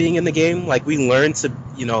tripping being in the game. Like, we learn to,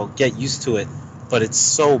 get used to it, but it's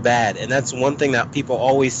so bad. And that's one thing that people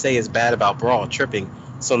always say is bad about Brawl, tripping.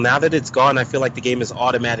 So now that it's gone, I feel like the game is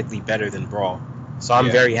automatically better than Brawl. So I'm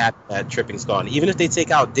Yeah. very happy that tripping's gone. Even if they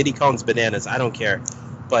take out Diddy Kong's bananas, I don't care.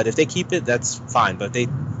 But if they keep it, that's fine. But if they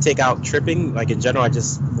take out tripping, like in general, I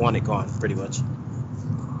just want it gone, pretty much.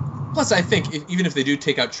 Plus, I think even if they do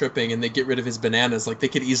take out tripping and they get rid of his bananas, like they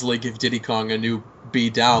could easily give Diddy Kong a new B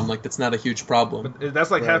down. Like that's not a huge problem. But that's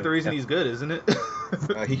like half Right. the reason he's good, isn't it?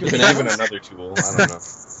 He could be given another tool. I don't know.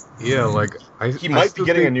 Yeah, like He I might be still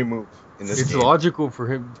getting a think new move in this It's game. logical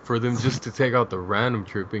for them just to take out the random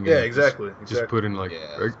tripping. Yeah, and exactly, Just exactly. put in like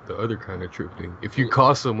Yeah. the other kind of tripping. If you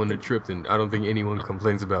cause someone to trip, then I don't think anyone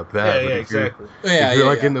complains about that. Yeah, but yeah, if you're exactly. Yeah, if you're yeah,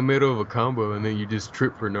 like yeah. in the middle of a combo and then you just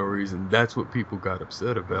trip for no reason, that's what people got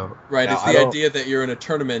upset about. Right, Now, it's I the don't- idea that you're in a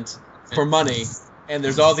tournament for money, and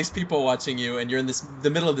there's all these people watching you, and you're in the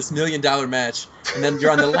middle of this $1 million match, and then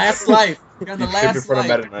you're on the last life. You're on the You trip in last front of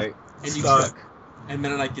life, Meta Knight. and you Stuck. trip, and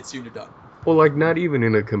Meta Knight gets you and you're done. Well, like not even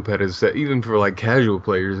in a competitive set, even for like casual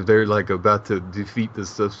players, if they're like about to defeat the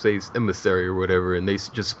subspace emissary or whatever, and they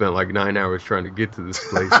just spent like 9 hours trying to get to this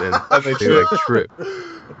place, and And they they trip. like trip,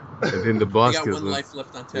 and then the You boss got kills one them. life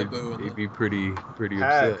left on They'd, Taboo. they'd And be pretty upset.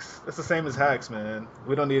 Hacks. That's the same as hacks, man.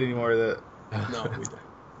 We don't need any more of that. no, we don't.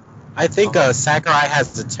 I think Sakurai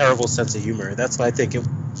has a terrible sense of humor. That's what I think it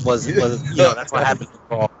was. That's what happened to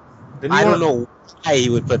Brawl. Didn't you I don't wanna- know why he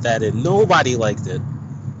would put that in. Nobody liked it.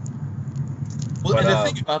 Well, But, and the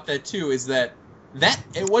thing about that too is that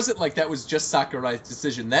it wasn't like that was just Sakurai's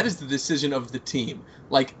decision. That is the decision of the team.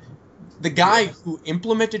 Like the guy who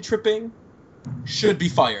implemented tripping should be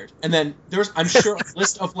fired. And then there's I'm sure a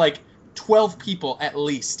list of like 12 people at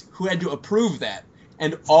least who had to approve that,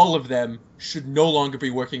 and all of them should no longer be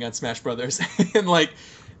working on Smash Brothers. And like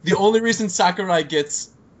the only reason Sakurai gets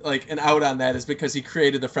like an out on that is because he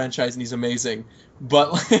created the franchise and he's amazing.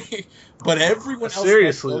 But everyone else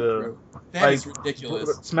Seriously, has to go though. through. That is Like,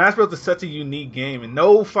 ridiculous. Smash Bros. Is such a unique game, and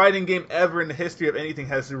no fighting game ever in the history of anything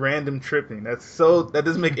has random tripping. That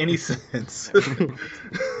doesn't make any sense.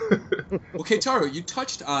 Okay, Taro, you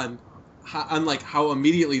touched on how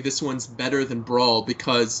immediately this one's better than Brawl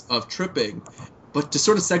because of tripping. But to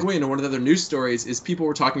sort of segue into one of the other news stories is people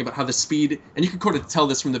were talking about how the speed, and you can kind of tell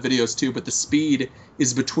this from the videos too, but the speed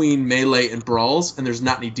is between Melee and Brawls, and there's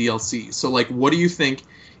not any DLC. So, like, what do you think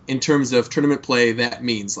in terms of tournament play that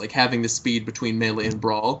means, like having the speed between Melee and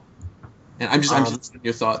Brawl? And I'm just interested in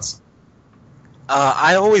your thoughts.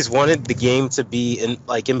 I always wanted the game to be in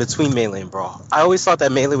between Melee and Brawl. I always thought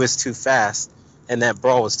that Melee was too fast and that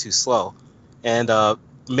Brawl was too slow. And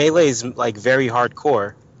Melee is like very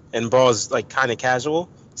hardcore, and Brawl is like kind of casual.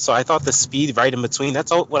 So I thought the speed right in between,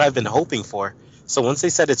 that's what I've been hoping for. So once they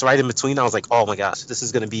said it's right in between, I was like, oh my gosh, this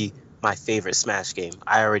is going to be my favorite Smash game.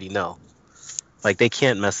 I already know. Like, they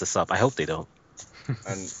can't mess this up. I hope they don't.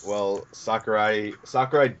 And, well, Sakurai,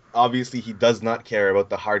 obviously, he does not care about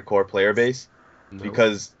the hardcore player base. No.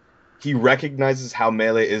 Because he recognizes how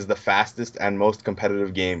Melee is the fastest and most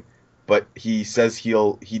competitive game, but he says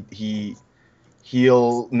he'll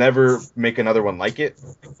never make another one like it,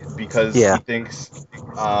 because he thinks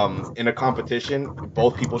in a competition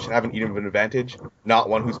both people should have an even advantage, not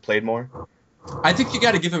one who's played more. I think you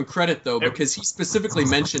got to give him credit though, because he specifically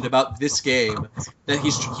mentioned about this game that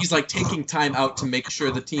he's like taking time out to make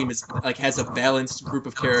sure the team is like has a balanced group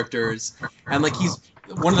of characters, and like he's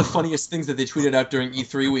one of the funniest things that they tweeted out during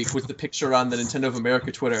E3 week was the picture on the Nintendo of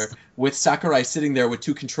America Twitter with Sakurai sitting there with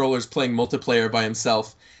two controllers playing multiplayer by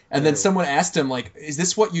himself. And then someone asked him, like, is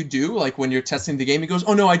this what you do, like, when you're testing the game? He goes,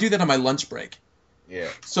 oh, no, I do that on my lunch break. Yeah.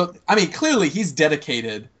 So, I mean, clearly he's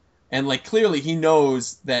dedicated, and, like, clearly he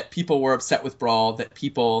knows that people were upset with Brawl, that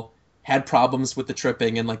people had problems with the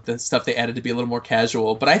tripping and, like, the stuff they added to be a little more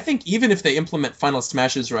casual. But I think even if they implement Final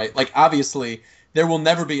Smashes right, like, obviously there will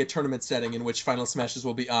never be a tournament setting in which Final Smashes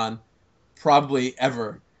will be on, probably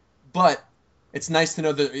ever. But it's nice to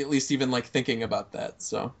know that at least even, like, thinking about that,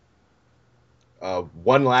 so...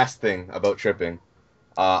 One last thing about tripping.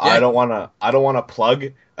 I don't wanna plug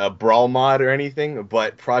a Brawl mod or anything,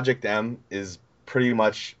 but Project M is pretty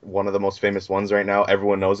much one of the most famous ones right now.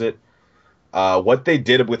 Everyone knows it. What they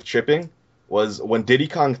did with tripping was when Diddy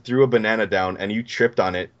Kong threw a banana down and you tripped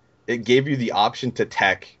on it, it gave you the option to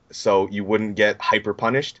tech, so you wouldn't get hyper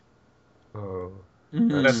punished. Oh.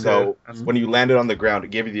 Mm-hmm. So when you landed on the ground, it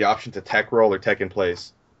gave you the option to tech roll or tech in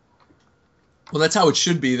place. Well, that's how it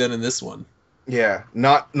should be then in this one. Yeah,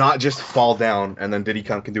 not just fall down and then Diddy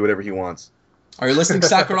Kong can do whatever he wants. Are you listening,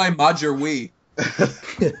 Sakurai? Mod your Wii.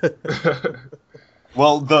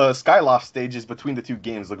 Well, the Skyloft stages between the two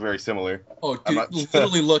games look very similar. Oh, dude, it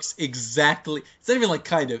literally looks exactly... It's not even like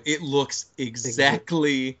kind of. It looks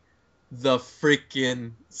exactly the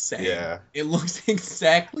freaking same. Yeah. It looks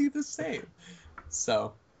exactly the same.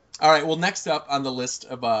 So, all right, well, next up on the list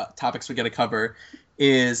of topics we got to cover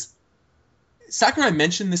is... Sakurai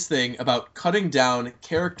mentioned this thing about cutting down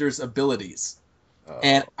characters' abilities.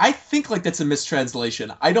 And I think like that's a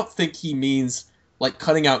mistranslation. I don't think he means like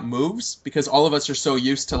cutting out moves, because all of us are so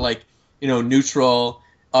used to like, you know, neutral,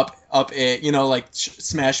 up A, you know, like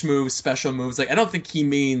smash moves, special moves. Like I don't think he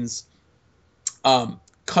means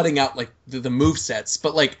cutting out like the move sets,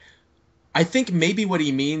 but like I think maybe what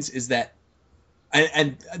he means is that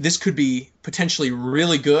and this could be potentially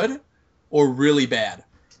really good or really bad.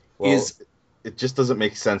 Well, it just doesn't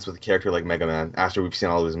make sense with a character like Mega Man after we've seen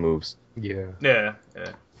all of his moves. Yeah.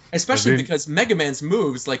 Especially because Mega Man's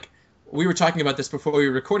moves, like we were talking about this before we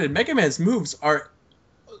recorded, Mega Man's moves are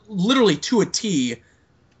literally to a T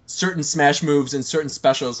certain smash moves and certain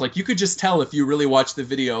specials. Like you could just tell if you really watch the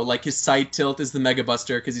video, like his side tilt is the Mega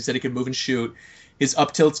Buster because he said he could move and shoot. His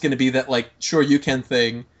up tilt's going to be that like sure you can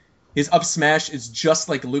thing. His up smash is just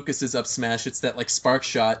like Lucas's up smash. It's that like spark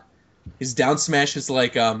shot. His down smash is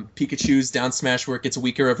like Pikachu's down smash where it gets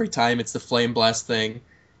weaker every time. It's the flame blast thing.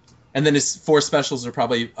 And then his four specials are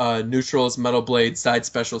probably neutrals, metal blade, side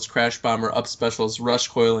specials, crash bomber, up specials, rush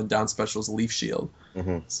coil, and down specials, leaf shield.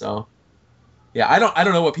 Mm-hmm. So, yeah, I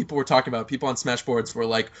don't know what people were talking about. People on Smash boards were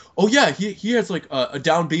like, oh yeah, he has like a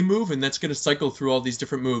down B move, and that's gonna cycle through all these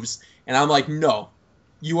different moves. And I'm like, no,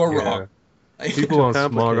 you are wrong. People on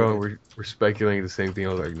Smago were speculating the same thing.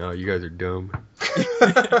 I was like, no, you guys are dumb.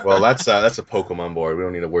 Well, that's a Pokemon board. We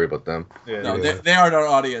don't need to worry about them. They aren't our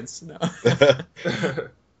audience. No.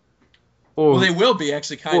 Well, they will be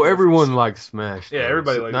actually. Well, everyone likes Smash. Though. Yeah,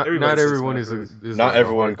 everybody likes. Not everyone is not like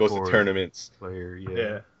everyone goes to tournaments. Player,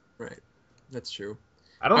 yeah. Right. That's true.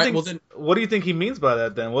 I don't think. Well, then, what do you think he means by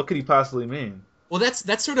that? Then, what could he possibly mean? Well,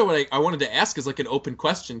 that's sort of what I wanted to ask, is like an open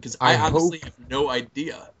question, because I honestly have no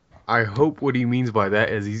idea. I hope what he means by that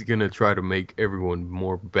is he's gonna try to make everyone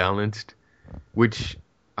more balanced, which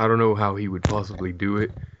I don't know how he would possibly do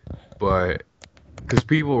it, but because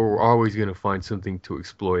people are always gonna find something to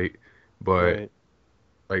exploit. but Right.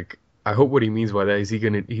 like I hope what he means by that is he's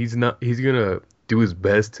gonna do his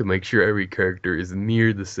best to make sure every character is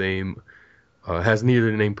near the same, has near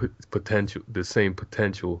the same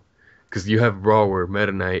potential. Because you have Brawl where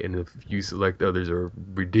Meta Knight and if you select others are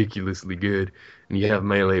ridiculously good, and you have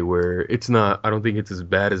Melee where it's not. I don't think it's as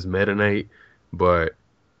bad as Meta Knight, but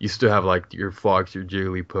you still have like your Fox, your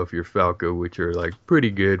Jigglypuff, your Falco, which are like pretty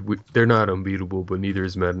good. They're not unbeatable, but neither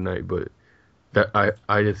is Meta Knight. But that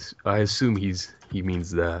I assume he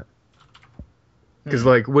means that. Because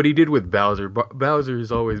like what he did with Bowser, Bowser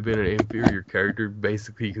has always been an inferior character,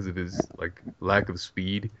 basically because of his like lack of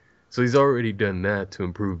speed. So he's already done that to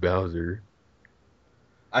improve Bowser.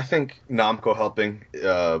 I think Namco helping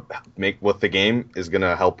make with the game is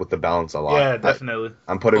gonna help with the balance a lot. Yeah, definitely.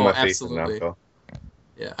 I'm putting Oh, my faith absolutely. in Namco.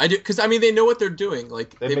 Yeah, I do, because I mean they know what they're doing.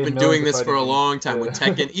 Like They they've made been millions doing of this for a fighting long games. time with Yeah.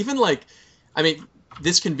 Tekken. Even like, I mean,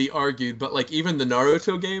 this can be argued, but like even the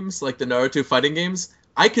Naruto games, like the Naruto fighting games,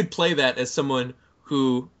 I could play that as someone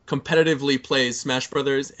who competitively plays Smash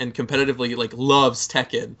Brothers and competitively like loves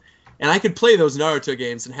Tekken, and I could play those Naruto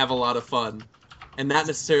games and have a lot of fun, and not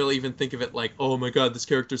necessarily even think of it like, oh my god, this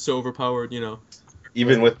character's so overpowered, you know.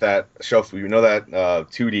 Even Yeah. with that shofu, you know that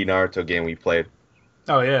 2D Naruto game we played.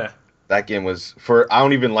 Oh yeah. That game was I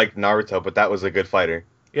don't even like Naruto, but that was a good fighter.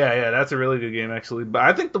 Yeah, that's a really good game actually. But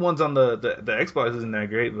I think the ones on the Xbox isn't that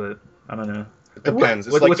great, but I don't know. It depends.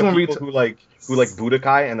 It's Which like the one were you people who like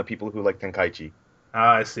Budokai and the people who like Tenkaichi.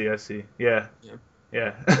 Ah, I see. Yeah. Yeah.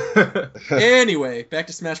 Yeah. Anyway, back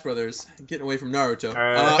to Smash Brothers. Getting away from Naruto. All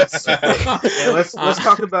right. Yeah,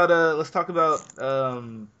 let's talk about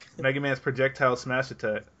Mega Man's projectile smash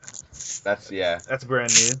attack. That's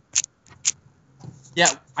brand new. Yeah,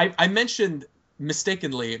 I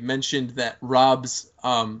mistakenly mentioned that Rob's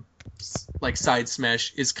like side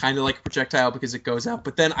smash is kind of like a projectile because it goes out.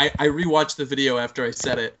 But then I rewatched the video after I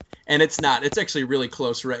said it, and it's not. It's actually really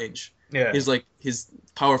close range. Yeah. His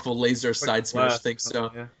powerful laser side smash thing.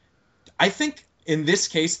 So I think in this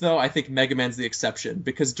case though, I think Mega Man's the exception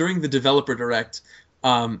because during the developer direct,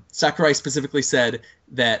 Sakurai specifically said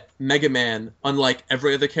that Mega Man, unlike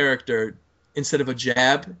every other character, instead of a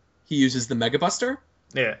jab, he uses the Mega Buster.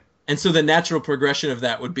 Yeah. And so the natural progression of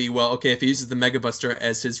that would be, well, okay, if he uses the Mega Buster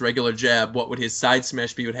as his regular jab, what would his side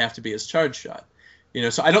smash be? Would have to be his charge shot. You know,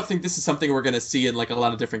 so I don't think this is something we're going to see in like a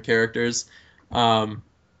lot of different characters.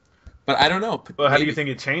 But I don't know. Well, how do you think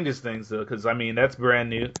it changes things though? Because I mean, that's brand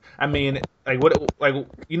new. I mean,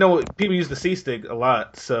 people use the C stick a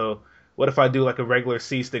lot. So what if I do like a regular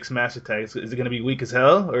C stick smash attack? Is it going to be weak as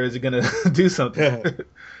hell, or is it going to do something?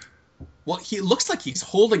 Well, he looks like he's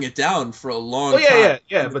holding it down for a long time.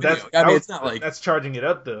 Yeah. But it's not like that's charging it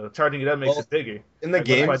up though. Charging it up makes it bigger. In the Like,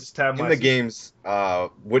 what if I just tab my C- games,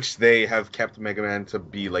 which they have kept Mega Man to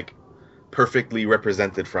be like perfectly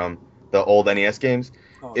represented from the old NES games.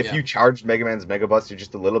 If you charged Mega Man's Mega Buster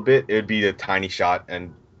just a little bit, it would be a tiny shot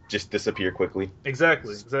and just disappear quickly.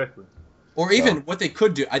 Exactly. Or even what they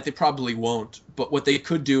could do, they probably won't, but what they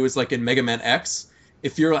could do is like in Mega Man X,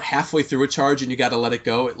 if you're halfway through a charge and you got to let it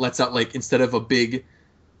go, it lets out like, instead of a big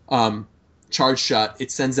charge shot,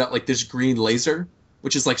 it sends out like this green laser,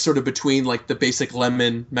 which is like sort of between like the basic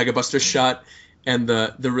Lemon Mega Buster shot and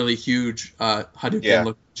the really huge Hadouken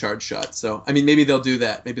look charge shot. So, I mean, maybe they'll do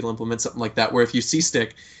that. Maybe they'll implement something like that where if you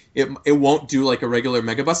C-stick, it won't do like a regular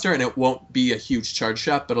Mega Buster and it won't be a huge charge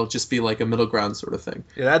shot, but it'll just be like a middle ground sort of thing.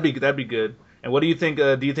 Yeah, that'd be good. And what do you think?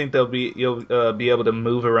 Do you think you'll be able to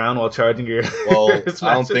move around while charging your? Well, your I smash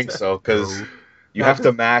don't think attack? so because you have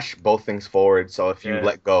to mash both things forward. So if you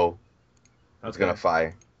let go, it's gonna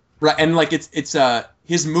fire. Right, and like it's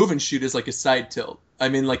his move and shoot is like a side tilt. I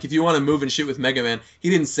mean, like if you want to move and shoot with Mega Man,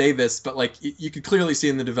 he didn't say this, but like you could clearly see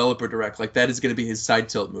in the developer direct, like that is going to be his side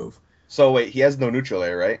tilt move. So wait, he has no neutral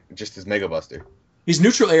air, right? Just his Mega Buster. His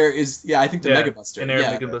neutral air is I think the Mega Buster.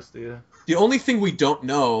 Mega Buster. Yeah. The only thing we don't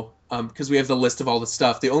know, because we have the list of all the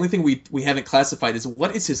stuff, the only thing we haven't classified is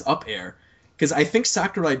what is his up air, because I think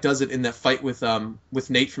Sakurai does it in that fight with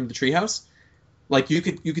Nate from the Treehouse. Like you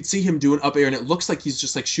could see him do an up air, and it looks like he's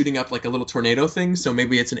just like shooting up like a little tornado thing. So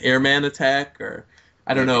maybe it's an airman attack, or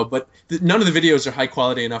I don't know. But none of the videos are high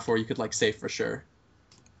quality enough where you could like say for sure.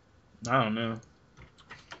 I don't know.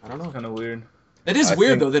 Kind of weird. It is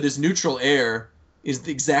weird though that his neutral air is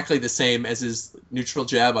exactly the same as his neutral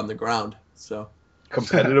jab on the ground. So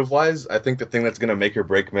competitive wise, I think the thing that's gonna make or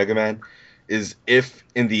break Mega Man is if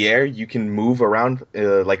in the air you can move around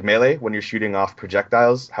like Melee when you're shooting off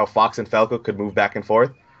projectiles, how Fox and Falco could move back and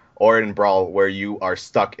forth, or in Brawl where you are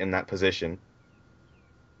stuck in that position.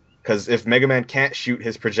 Because if Mega Man can't shoot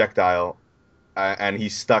his projectile and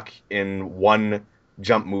he's stuck in one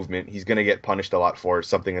jump movement, he's gonna get punished a lot for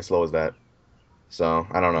something as slow as that. So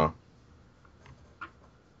I don't know.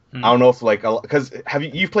 I don't know if like because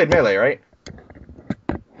you've played Melee, right?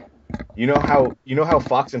 You know how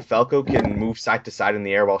Fox and Falco can move side to side in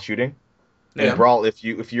the air while shooting. In Yeah. Brawl, if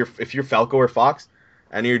you're Falco or Fox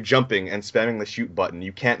and you're jumping and spamming the shoot button,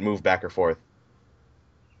 you can't move back or forth.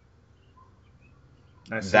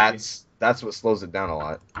 That's what slows it down a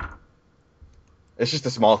lot. It's just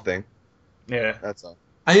a small thing. Yeah. That's all.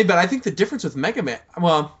 But I think the difference with Mega Man,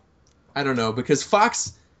 well, I don't know, because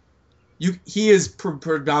Fox, he is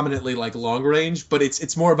predominantly like long range, but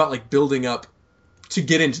it's more about like building up to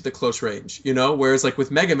get into the close range, you know? Whereas like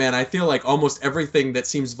with Mega Man, I feel like almost everything that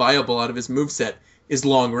seems viable out of his moveset is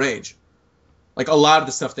long range. Like a lot of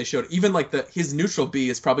the stuff they showed, even like his neutral B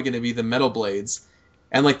is probably going to be the metal blades,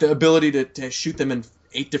 and like the ability to shoot them in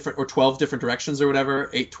 8 different or 12 different directions or whatever,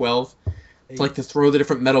 8, 12, to like to throw the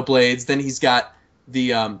different metal blades. Then he's got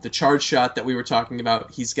the charge shot that we were talking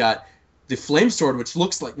about. He's got the flame sword, which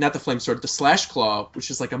looks like, not the flame sword, the slash claw, which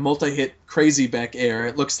is like a multi-hit crazy back air.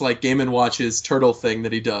 It looks like Game & Watch's turtle thing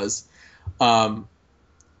that he does.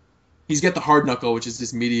 He's got the hard knuckle, which is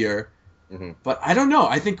this meteor. Mm-hmm. But I don't know.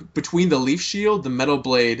 I think between the leaf shield, the metal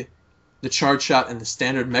blade, the charge shot, and the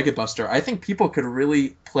standard Mega Buster, I think people could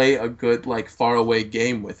really play a good like far away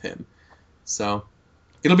game with him. So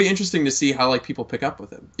it'll be interesting to see how like people pick up with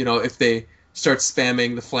him. You know, if they start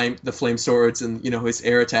spamming the flame swords and, you know, his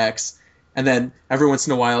air attacks, and then every once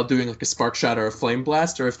in a while doing like a spark shot or a flame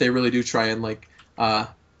blast, or if they really do try and like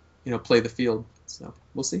play the field. So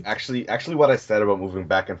we'll see. Actually, what I said about moving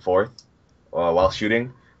back and forth while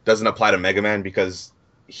shooting doesn't apply to Mega Man because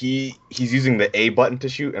he's using the A button to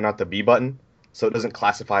shoot and not the B button, so it doesn't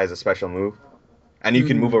classify as a special move. And you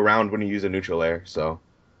can move around when you use a neutral air. So.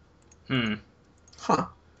 Huh.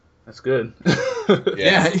 That's good.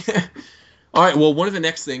 Yeah. All right. Well, one of the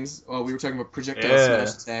next things we were talking about projectile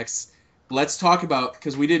smash attacks. Let's talk about,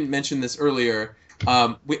 because we didn't mention this earlier.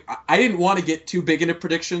 I didn't want to get too big into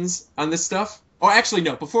predictions on this stuff. Oh, actually,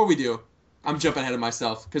 no. Before we do, I'm jumping ahead of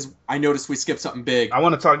myself because I noticed we skipped something big. I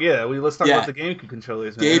want to talk. Let's talk about the GameCube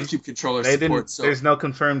controllers. Man. GameCube controller support. There's no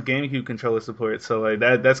confirmed GameCube controller support, so like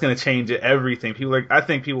that's gonna change everything. I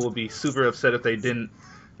think people will be super upset if they didn't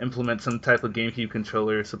implement some type of GameCube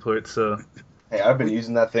controller support. So. Hey, I've been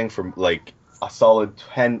using that thing for like a solid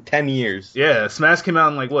 10 years. Yeah, Smash came out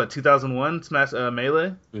in like what, 2001? Smash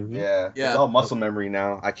Melee. Mm-hmm. Yeah, it's all muscle memory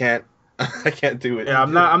now. I can't do it. Yeah,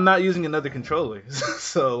 I'm not using another controller.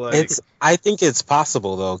 So like, I think it's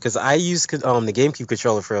possible though, because I used the GameCube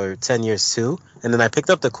controller for 10 years too, and then I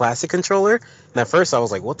picked up the classic controller, and at first I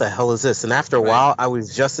was like, "What the hell is this?" And after a while, I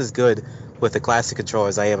was just as good with the classic controller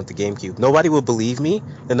as I am with the GameCube. Nobody will believe me,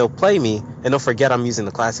 and they'll play me, and they'll forget I'm using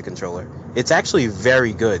the classic controller. It's actually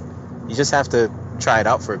very good. You just have to try it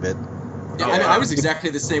out for a bit. Yeah, I was exactly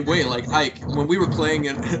the same way. Like Ike, when we were playing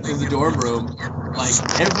in the dorm room,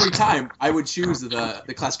 like every time I would choose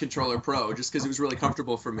the Classic Controller Pro just because it was really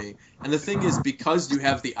comfortable for me. And the thing is, because you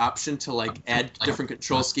have the option to like add different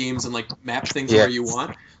control schemes and like map things where you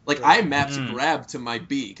want. Like I mapped grab to my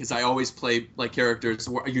B because I always play like characters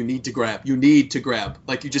where you need to grab.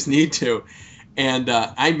 Like you just need to. And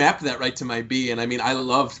I mapped that right to my B, and I mean, I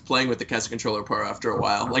loved playing with the Classic Controller Pro after a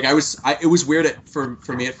while. Like it was weird for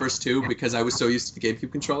me at first too, because I was so used to the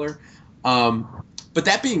GameCube controller. But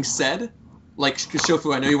that being said, like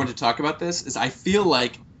Shofu, I know you wanted to talk about this. Is I feel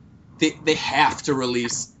like they have to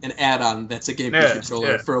release an add-on that's a GameCube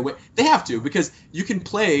controller for a Wii. They have to, because you can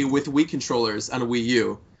play with Wii controllers on a Wii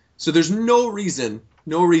U. So there's no reason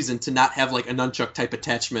to not have like a nunchuck type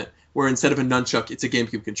attachment where instead of a nunchuck, it's a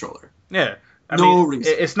GameCube controller. Yeah. I mean,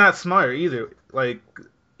 reason. It's not smart either. Like,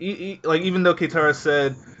 even though Keitara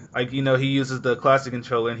said, like, you know, he uses the classic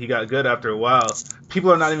controller and he got good after a while,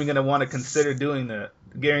 people are not even going to want to consider doing that.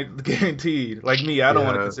 Guaranteed. Like me, I don't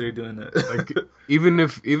want to consider doing that. Like, even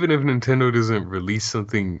if Nintendo doesn't release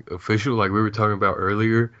something official, like we were talking about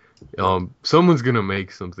earlier, someone's gonna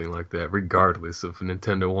make something like that, regardless of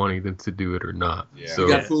Nintendo wanting them to do it or not. Yeah. So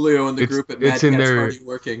you got Julio in the group at Mad Cat's Party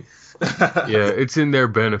working. Yeah, it's in their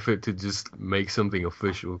benefit to just make something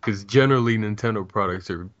official, because generally Nintendo products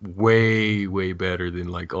are way better than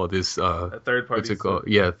like all this third party. What's it called?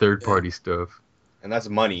 Yeah, third party stuff. And that's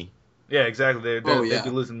money. Yeah, exactly. They'd be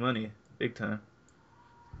losing money big time.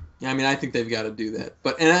 Yeah, I mean, I think they've got to do that.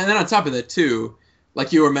 But and then on top of that too,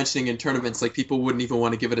 like you were mentioning in tournaments, like people wouldn't even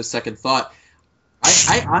want to give it a second thought.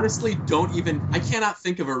 I honestly I cannot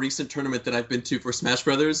think of a recent tournament that I've been to for Smash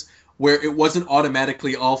Brothers where it wasn't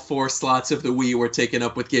automatically all 4 slots of the Wii were taken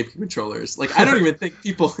up with GameCube controllers. Like, I don't even think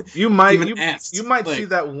people asked. You might Like, see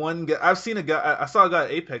that one guy. I've seen a guy. I saw a guy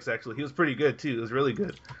at Apex actually. He was pretty good too. It was really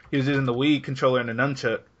good. He was using the Wii controller and the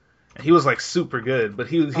nunchuck. And he was like super good, but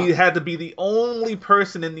he had to be the only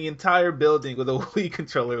person in the entire building with a Wii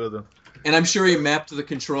controller with him. And I'm sure he mapped the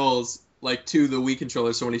controls like to the Wii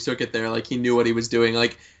controller, so when he took it there, like he knew what he was doing.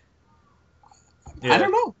 Like, yeah. I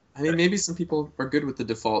don't know. I mean, maybe some people are good with the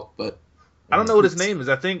default, but I don't know what his name is.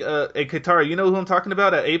 I think Katara. You know who I'm talking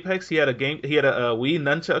about at Apex? He had a Wii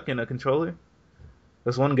nunchuck and a controller.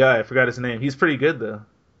 There's one guy. I forgot his name. He's pretty good though.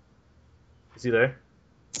 Is he there?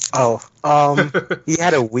 Oh, he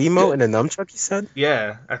had a Wiimote and a nunchuck. You said?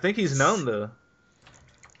 Yeah, I think he's known though.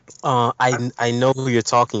 I know who you're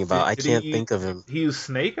talking about. I can't think of him. He used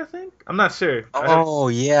Snake, I think. I'm not sure. Oh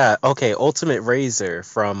yeah, okay. Ultimate Razor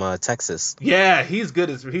from Texas. Yeah, he's good.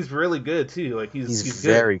 He's really good too. Like he's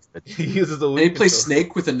very good. He uses the. Did he play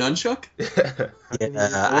Snake with a nunchuck? Yeah.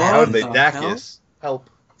 How did they Dacus? Help.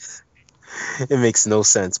 It makes no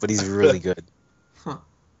sense, but he's really good. Huh.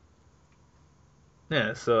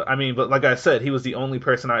 Yeah. So I mean, but like I said, he was the only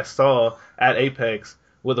person I saw at Apex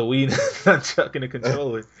with a Wii nunchuck and a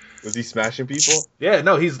controller. Was he smashing people? Yeah,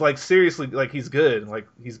 no, he's like seriously, like he's good, like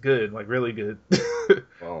really good.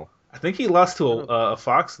 Wow. I think he lost to a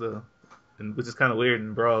Fox though, which is kind of weird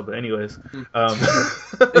in Brawl. But anyways, I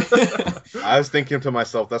was thinking to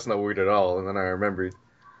myself, that's not weird at all, and then I remembered.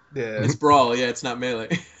 Yeah, it's Brawl. Yeah, it's not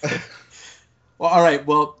Melee. Well, all right.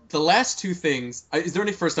 Well, the last 2 things. Is there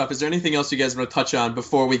anything else you guys want to touch on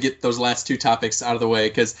before we get those last 2 topics out of the way?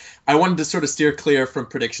 Because I wanted to sort of steer clear from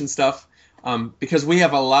prediction stuff. Because we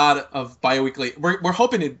have a lot of bi-weekly. We're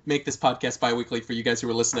hoping to make this podcast bi-weekly for you guys who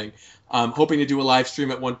are listening. Hoping to do a live stream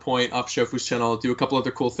at one point off Shofu's channel, do a couple other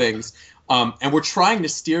cool things. And we're trying to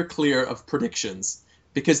steer clear of predictions.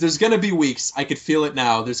 Because there's going to be weeks, I could feel it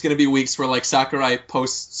now, there's going to be weeks where like Sakurai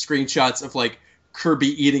posts screenshots of like Kirby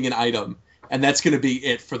eating an item. And that's going to be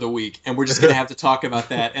it for the week. And we're just going to have to talk about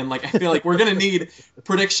that. And like I feel like we're going to need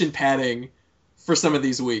prediction padding for some of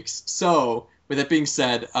these weeks. So with that being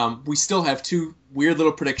said, we still have 2 weird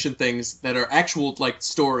little prediction things that are actual like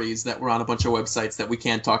stories that were on a bunch of websites that we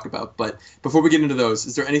can't talk about. But before we get into those,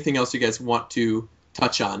 is there anything else you guys want to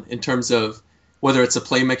touch on in terms of whether it's a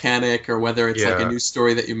play mechanic or whether it's like a new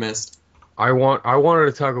story that you missed? I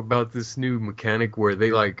wanted to talk about this new mechanic where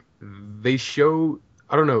they show,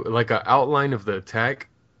 I don't know, like an outline of the attack,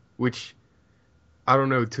 which, I don't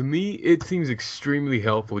know, to me, it seems extremely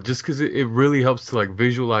helpful just because it really helps to, like,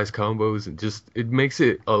 visualize combos and just, it makes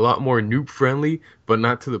it a lot more noob-friendly, but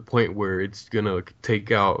not to the point where it's going to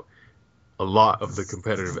take out a lot of the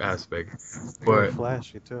competitive aspect. But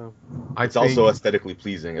flashy, too. It's also aesthetically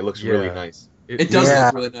pleasing. It looks really nice. It does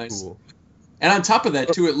look really nice. Cool. And on top of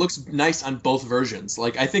that, too, it looks nice on both versions.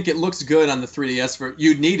 Like, I think it looks good on the 3DS.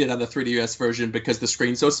 You'd need it on the 3DS version because the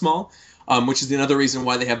screen's so small, which is another reason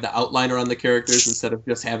why they have the outliner on the characters instead of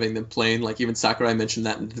just having them plain. Like, even Sakurai mentioned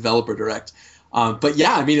that in the Developer Direct. But,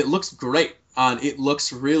 yeah, I mean, it looks great. It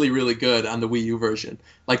looks really, really good on the Wii U version.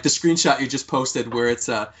 Like, the screenshot you just posted where it's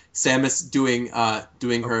Samus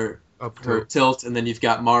doing her tilt, and then you've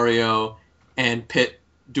got Mario and Pit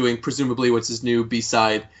doing presumably what's his new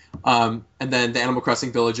B-side. And then the Animal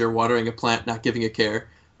Crossing villager watering a plant, not giving a care.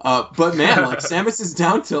 But man, like Samus's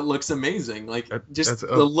down tilt looks amazing. Like just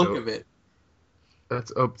the look of it.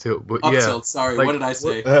 That's up tilt, but up yeah. Tilt, sorry, like, what did I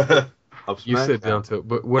say? You said down tilt,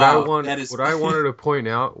 but what I wanted to point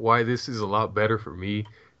out why this is a lot better for me.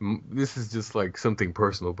 This is just like something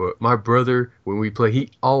personal, but my brother, when we play, he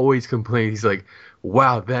always complains. He's like,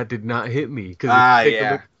 "Wow, that did not hit me."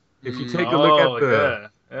 Because if you take a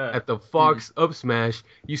look at the Fox up smash,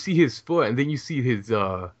 you see his foot, and then you see his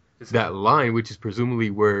that line, which is presumably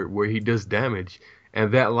where he does damage,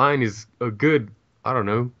 and that line is a good, I don't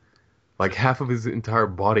know, like half of his entire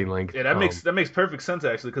body length. Yeah, that makes perfect sense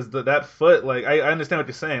actually, because that foot, like I understand what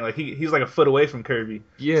you're saying. Like he's like a foot away from Kirby.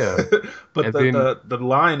 Yeah, but the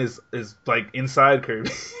line is like inside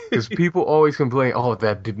Kirby. Because people always complain, "Oh,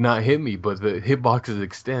 that did not hit me," but the hitboxes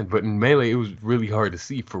extend. But in Melee, it was really hard to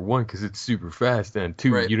see. For one, because it's super fast, and two,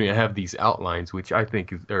 you didn't have these outlines, which I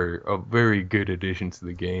think are a very good addition to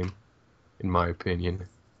the game, in my opinion.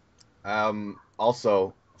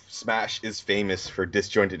 Also, Smash is famous for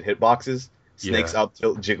disjointed hitboxes. Snake's up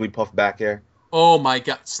tilt, Jigglypuff back air. Oh my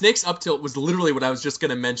god, Snake's up tilt was literally what I was just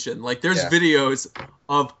gonna mention. Like, there's videos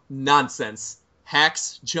of nonsense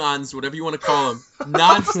hacks, Johns, whatever you want to call them,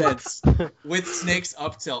 nonsense with Snake's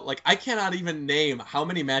up tilt. Like, I cannot even name how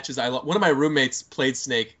many matches I love. One of my roommates played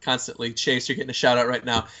Snake constantly. Chase, you're getting a shout out right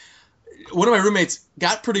now. One of my roommates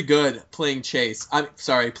got pretty good playing Chase. I'm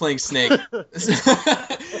sorry, playing Snake.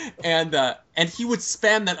 And he would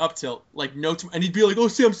spam that up tilt like and he'd be like, "Oh,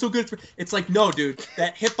 see, I'm so good." It's like, no, dude,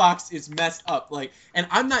 that hitbox is messed up. Like, and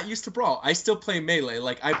I'm not used to Brawl. I still play Melee.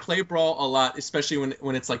 Like, I play Brawl a lot, especially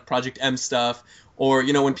when it's like Project M stuff, or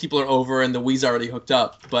when people are over and the Wii's already hooked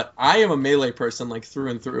up. But I am a Melee person, like,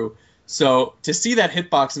 through and through. So to see that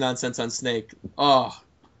hitbox nonsense on Snake, oh,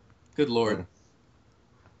 good lord.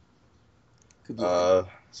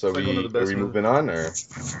 So are we moving on, or?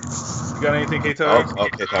 You got anything, K-Taro? Oh,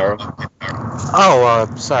 K-Taro. Oh,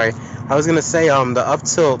 sorry. I was gonna say, the up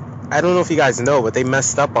tilt. I don't know if you guys know, but they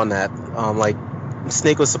messed up on that. Like,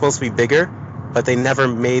 Snake was supposed to be bigger, but they never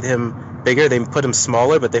made him bigger. They put him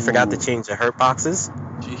smaller, but they forgot to change the hurt boxes.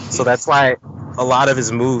 Jeez. So that's why a lot of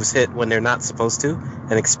his moves hit when they're not supposed to,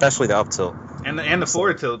 and especially the up tilt. And the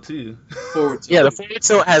forward tilt too. Forward tilt. Yeah, the forward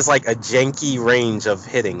tilt has like a janky range of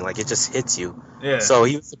hitting, like it just hits you. Yeah. So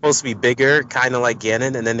he was supposed to be bigger, kind of like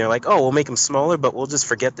Ganon, and then they're like, "Oh, we'll make him smaller, but we'll just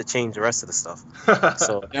forget to change the rest of the stuff."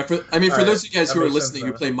 So Yeah, for those of you guys That who are makes listening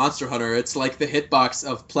sense, who play Monster Hunter, it's like the hitbox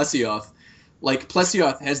of Plesioth. Like,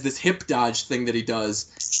 Plesioth has this hip dodge thing that he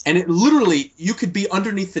does, and it literally, you could be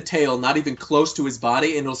underneath the tail, not even close to his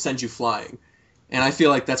body, and it'll send you flying. And I feel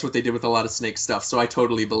like that's what they did with a lot of Snake stuff, so I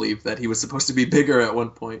totally believe that he was supposed to be bigger at one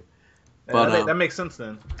point. But that makes sense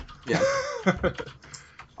then. Yeah.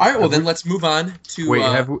 All right, well then let's move on to. Wait,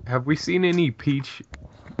 have we seen any Peach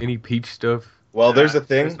stuff? Well, there's a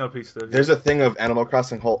thing. There's no peach stuff. There's a thing of Animal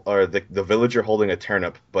Crossing, or the villager holding a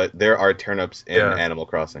turnip, but there are turnips in Yeah. Animal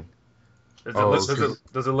Crossing. Does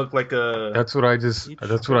it look like a? That's what I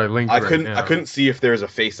linked. I right couldn't now. I couldn't see if there's a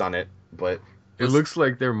face on it, but It looks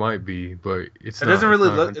like there might be, but it's. It not, doesn't really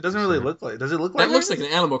it's not look. It doesn't really 100%. look like. Does it look like? that looks like an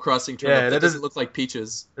Animal Crossing turnip. Yeah, that doesn't look like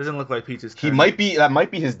Peaches. Doesn't look like peaches. he might be. That might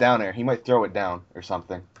be his down air. He might throw it down or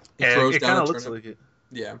something. He Yeah, throws it down kind a of looks turnip. like it.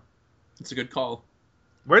 Yeah, it's a good call.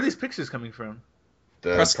 Where are these pictures coming from?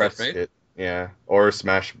 The Press press kit, right? kit, yeah, or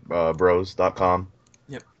smashbros.com.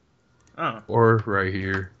 Oh, Or right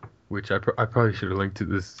here, which I probably should have linked to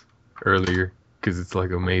this earlier because it's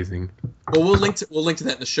like amazing. Well, we'll link to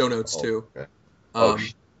that in the show notes too. Okay. Um,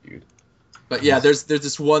 Dude. But yeah, there's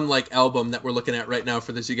this one like album that we're looking at right now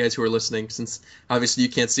for those of you guys who are listening, since obviously you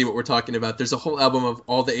can't see what we're talking about. There's a whole album of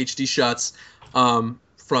all the HD shots from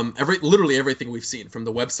literally everything we've seen, from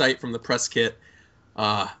the website, from the press kit.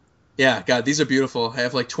 Yeah, God, these are beautiful. I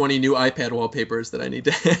have like 20 new iPad wallpapers that I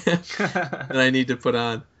need to put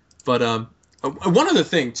on. But one other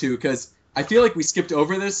thing too, because I feel like we skipped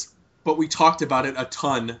over this, but we talked about it a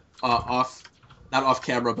ton not off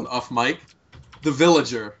camera, but off mic. The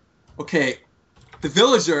Villager. Okay, the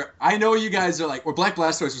Villager, I know you guys are like, or Black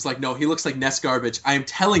Blastoise was like, no, he looks like Nest garbage. I am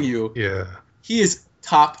telling you, Yeah. he is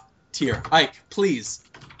top tier. Ike, please,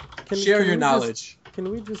 share your knowledge. Can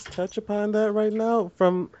we just touch upon that right now?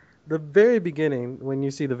 From the very beginning, when you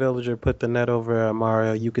see the Villager put the net over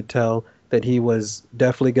Mario, you could tell that he was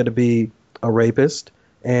definitely going to be a rapist.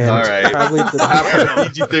 And All right. probably the,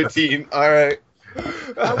 PG-13. All right.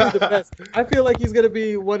 probably the best. I feel like he's going to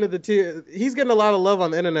be one of the tier. He's getting a lot of love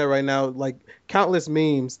on the internet right now, like countless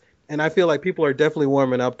memes. And I feel like people are definitely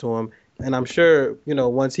warming up to him. And I'm sure,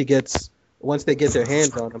 once they get their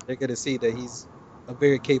hands on him, they're going to see that he's a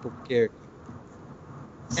very capable character.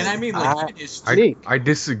 And I mean, like, it's I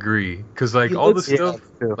disagree because like He all the looks- stuff,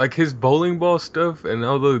 yeah. like his bowling ball stuff and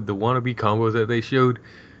all the wannabe combos that they showed,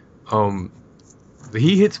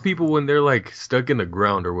 he hits people when they're like stuck in the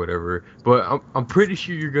ground or whatever. But I'm pretty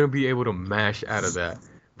sure you're gonna be able to mash out of that.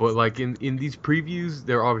 But like in these previews,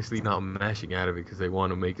 they're obviously not mashing out of it because they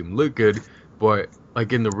want to make him look good. But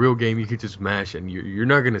like in the real game, you could just mash and you're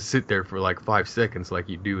not gonna sit there for like 5 seconds like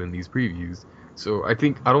you do in these previews. So I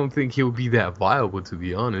don't think he'll be that viable, to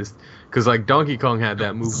be honest. Because like Donkey Kong had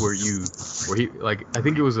that move where he like, I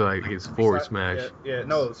think it was like his forward smash. Yeah,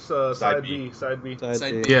 no, it's side B. Side B.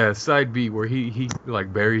 Yeah, side B where he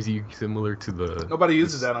like buries you similar to the Nobody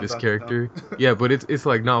uses that on this Donkey character. Yeah, but it's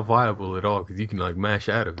like not viable at all because you can like mash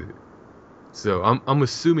out of it. So I'm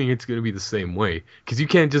assuming it's gonna be the same way because you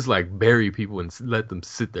can't just like bury people and let them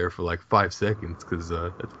sit there for like 5 seconds because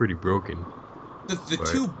that's pretty broken. The But,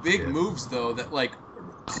 two big yeah. moves though that like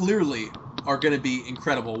clearly are going to be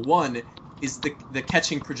incredible. One is the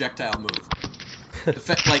catching projectile move.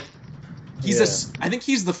 Like I think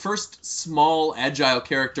he's the first small agile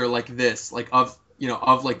character like this, like of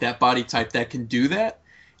like that body type that can do that.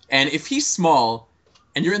 And if he's small,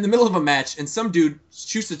 and you're in the middle of a match, and some dude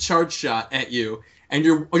shoots a charge shot at you, and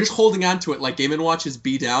you're just holding on to it like Game & Watch's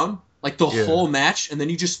B down, like the whole match, and then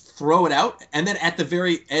you just throw it out, and then at the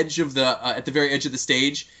very edge of the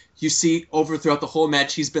stage, you see throughout the whole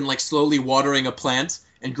match, he's been like slowly watering a plant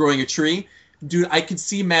and growing a tree. Dude, I could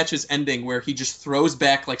see matches ending where he just throws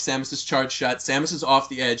back like Samus's charge shot. Samus is off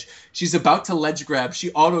the edge. She's about to ledge grab.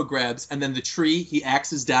 She auto grabs, and then the tree he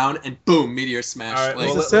axes down, and boom, meteor smash. All right,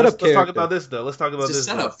 like, let's talk about this though. Let's talk about it's this.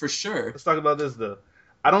 a setup for sure. Let's talk about this though.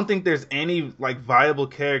 I don't think there's any like viable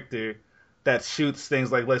character that shoots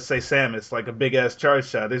things like, let's say, Samus, like a big ass charge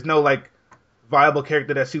shot. There's no like viable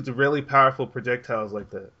character that shoots really powerful projectiles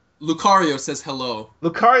like that. Lucario says hello.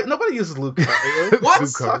 Lucario? Nobody uses Lucario. What? What are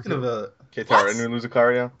you talking about? Keitaro, anyone use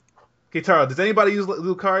Lucario? Keitaro, does anybody use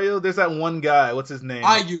Lucario? There's that one guy. What's his name?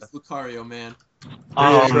 I use Lucario, man.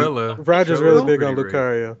 Roger's really big on pretty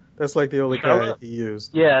Lucario. That's like the only guy he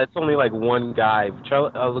used. Yeah, it's only like one guy.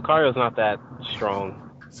 Lucario's not that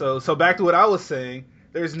strong. So back to what I was saying.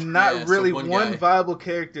 There's not really one one guy. viable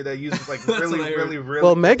character that uses like really.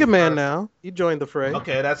 Well, Mega Man now. He joined the fray.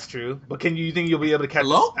 Okay, that's true. But you think you'll be able to catch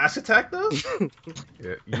Hello? a smash attack though?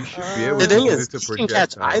 Yeah, you should be able The to thing use is, it to you can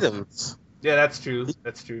catch projectile. items. Yeah, that's true.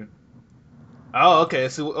 That's true. Oh, okay.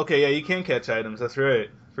 So yeah, you can catch items. That's right.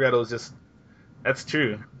 Forgot it was just. That's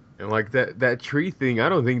true. And like that tree thing, I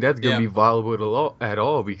don't think that's gonna be viable at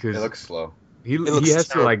all because It looks slow. he looks has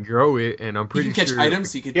to terrible. like grow it, and I'm He pretty can catch sure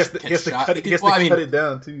items. He can He has catch to shot. cut it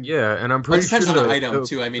down too. Yeah, and I'm Well, it pretty depends sure on the item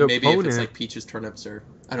too. I mean, maybe if it's opponent- like peaches, turnips, or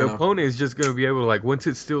I the don't know. opponent is just gonna be able to like once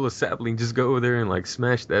it's still a sapling, just go over there and like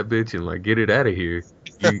smash that bitch and like get it out of here.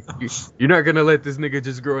 You're not gonna let this nigga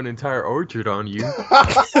just grow an entire orchard on you.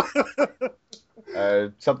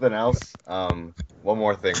 Something else. One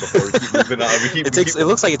more thing before we keep moving on. It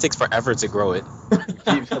looks like it takes forever to grow it.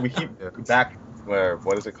 We keep back.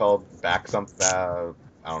 What is it called? Back something. I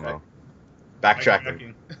don't know.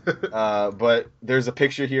 Backtracking. But there's a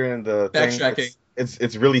picture here in the thing. Backtracking.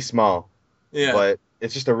 It's really small. Yeah. But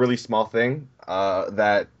it's just a really small thing.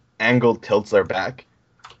 That angled tilts are back.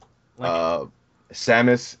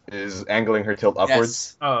 Samus is angling her tilt upwards.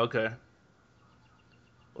 Yes. Oh, okay.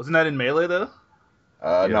 Wasn't that in Melee though?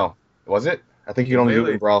 No. Was it? I think you can only do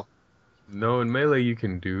it in Brawl. No, in Melee you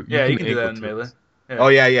can do. Yeah, you can do that angle in Melee. tilts. Yeah. Oh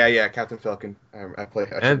yeah. Captain Falcon. I should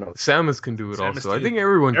And know. Samus can do it Samus also. I too. think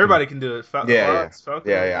everyone. Everybody can do it. Yeah.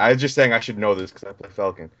 Falcon. Yeah. I was just saying I should know this because I play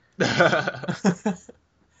Falcon.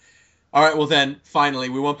 All right, well then, finally,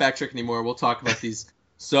 we won't backtrack anymore. We'll talk about these.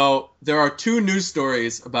 So there are two news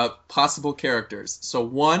stories about possible characters. So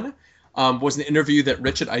one was an interview that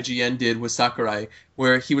Rich at IGN did with Sakurai,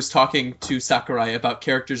 where he was talking to Sakurai about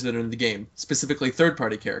characters that are in the game, specifically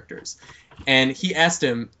third-party characters. And he asked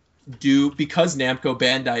him, because Namco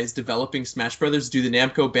Bandai is developing Smash Brothers, do the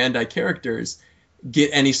Namco Bandai characters get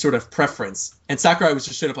any sort of preference? And Sakurai was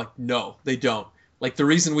just straight up like, no, they don't. Like, the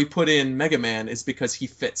reason we put in Mega Man is because he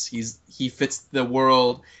fits. He fits the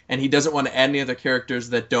world, and he doesn't want to add any other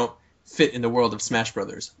characters that don't fit in the world of Smash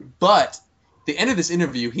Brothers. But at the end of this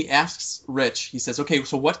interview, he asks Rich, he says, okay,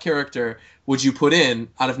 so what character would you put in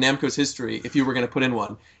out of Namco's history if you were going to put in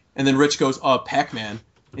one? And then Rich goes, Pac-Man.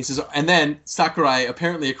 And he says, and then Sakurai,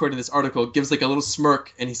 apparently according to this article, gives like a little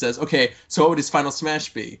smirk, and he says, okay, so what would his final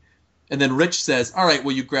Smash be? And then Rich says, all right,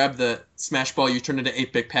 well, you grab the Smash Ball, you turn into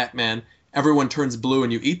 8-Bit Pac-Man, everyone turns blue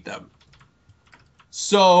and you eat them.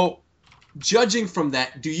 So, judging from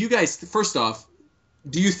that, do you guys, first off,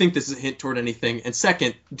 do you think this is a hint toward anything? And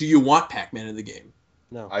second, do you want Pac-Man in the game?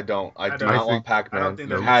 No. I don't. I do don't not want I don't Pac-Man. think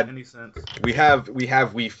We that makes any sense. we have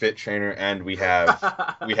Wii Fit Trainer and we have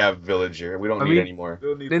Villager. We don't I need mean, any more.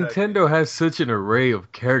 We'll need Nintendo has such an array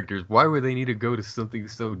of characters. Why would they need to go to something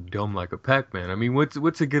so dumb like a Pac-Man? I mean, what's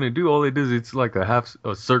it gonna do? All it does, it's like a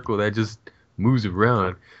circle that just moves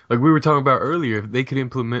around. Like we were talking about earlier, if they could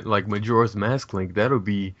implement like Majora's Mask Link, that'll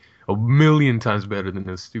be a million times better than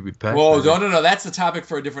a stupid Pac-Man. Whoa, no, that's a topic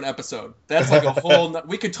for a different episode. That's like a whole.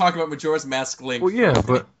 We could talk about Majora's Mask Link. Well, yeah,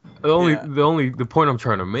 but the Yeah. point I'm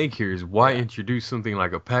trying to make here is why introduce something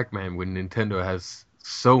like a Pac-Man when Nintendo has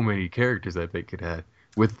so many characters that they could have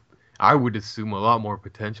with, I would assume, a lot more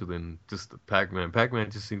potential than just the Pac-Man.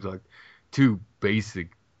 Pac-Man just seems like too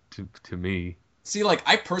basic to me. See, like,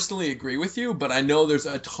 I personally agree with you, but I know there's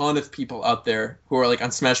a ton of people out there who are, like, on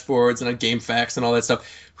Smash boards and on GameFAQs and all that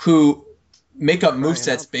stuff who make up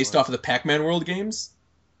movesets based off of the Pac-Man World games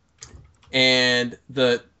and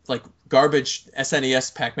the, like, garbage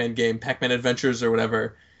SNES Pac-Man game, Pac-Man Adventures or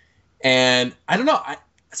whatever. And I don't know,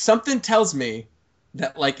 something tells me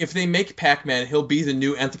that, like, if they make Pac-Man, he'll be the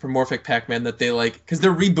new anthropomorphic Pac-Man that they, like, because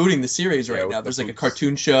they're rebooting the series right now. There's, like, a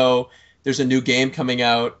cartoon show, there's a new game coming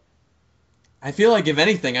out. I feel like, if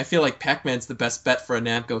anything, I feel like Pac-Man's the best bet for a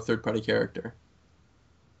Namco third-party character.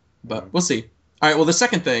 But we'll see. All right, well, the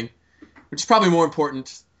second thing, which is probably more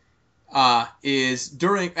important, is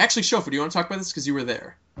during... Actually, Shofu, do you want to talk about this? Because you were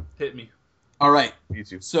there. Hit me. All right. Me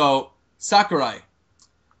too. So, Sakurai,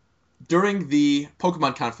 during the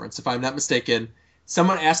Pokemon conference, if I'm not mistaken,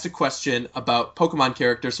 someone asked a question about Pokemon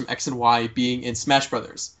characters from X and Y being in Smash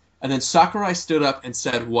Brothers. And then Sakurai stood up and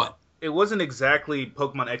said what? It wasn't exactly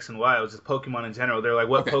Pokemon X and Y. It was just Pokemon in general. They're like,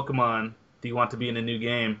 what Pokemon do you want to be in a new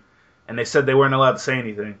game? And they said they weren't allowed to say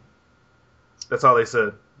anything. That's all they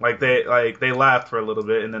said. They laughed for a little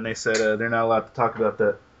bit, and then they said they're not allowed to talk about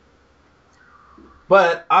that.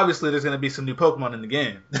 But obviously, there's going to be some new Pokemon in the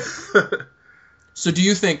game. So do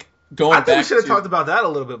you think going back I think we should have talked about that a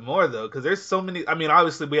little bit more, though, because there's so many. I mean,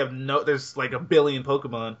 obviously, there's like 1 billion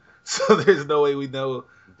Pokemon, so there's no way we know.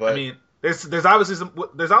 But, I mean, there's obviously a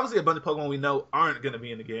bunch of Pokemon we know aren't going to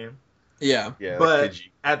be in the game. Yeah. But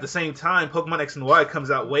at the same time, Pokemon X and Y comes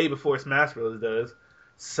out way before Smash Bros. Does.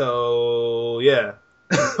 So yeah.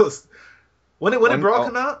 When did Brawl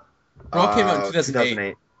come out? Brawl came out in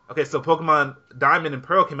 2008. Okay, so Pokemon Diamond and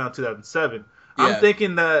Pearl came out in 2007. Yeah. I'm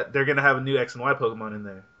thinking that they're gonna have a new X and Y Pokemon in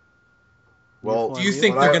there. Well, do you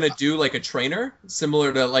think they're gonna do like a trainer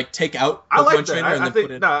similar to like take out Pokemon Trainer and then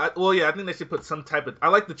put in? I think they should put some type of. I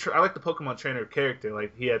like the Pokemon Trainer character.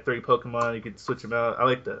 Like he had 3 Pokemon, you could switch them out. I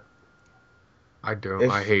like that. I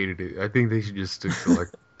don't. I hated it. I think they should just stick to like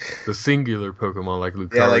the singular Pokemon like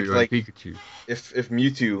Lucario and Pikachu. If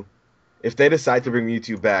Mewtwo, if they decide to bring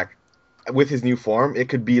Mewtwo back with his new form, it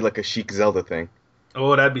could be like a Sheik Zelda thing.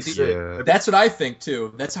 Oh, that'd be sick. Yeah. That's what I think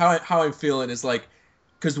too. That's how I'm feeling is like,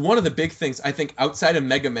 because one of the big things I think outside of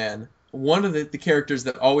Mega Man, one of the characters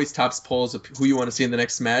that always tops polls of who you want to see in the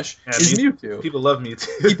next Smash is Mewtwo. People love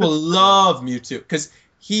Mewtwo. People love Mewtwo because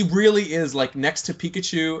he really is like next to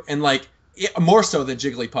Pikachu and like more so than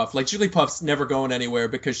Jigglypuff. Like Jigglypuff's never going anywhere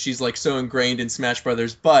because she's like so ingrained in Smash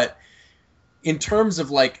Brothers. But in terms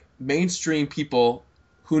of like mainstream people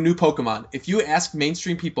who knew Pokemon, if you ask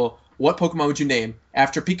mainstream people what Pokemon would you name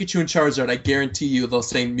after Pikachu and Charizard, I guarantee you they'll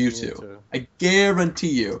say Mewtwo. I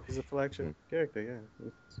guarantee you. He's a flagship character, yeah.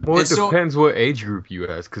 Well, it depends what age group you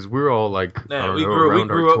ask, because we're all like around our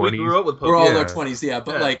 20s. We grew up with Pokemon. We're all in our 20s, yeah.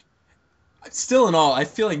 But like, still in all, I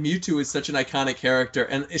feel like Mewtwo is such an iconic character,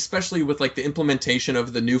 and especially with like the implementation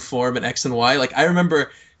of the new form in X and Y. Like I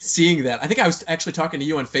remember seeing that. I think I was actually talking to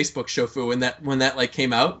you on Facebook, Shofu, when that like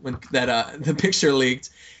came out, when that the picture leaked,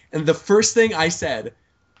 and the first thing I said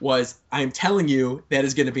was, "I'm telling you that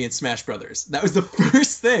is going to be in Smash Brothers." That was the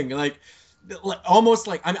first thing. Like almost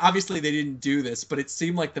like, I mean, obviously they didn't do this, but it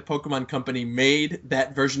seemed like the Pokemon Company made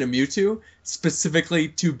that version of Mewtwo specifically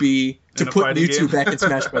to put Mewtwo back in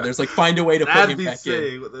Smash Brothers. Like find a way to put him back in.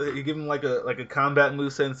 You give him like a combat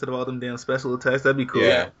moveset instead of all them damn special attacks. That'd be cool.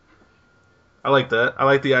 Yeah. I like that. I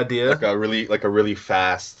like the idea. Like a really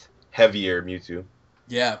fast, heavier Mewtwo.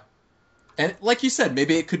 Yeah. And like you said,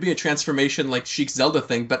 maybe it could be a transformation like Sheik Zelda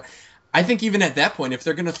thing, but I think even at that point, if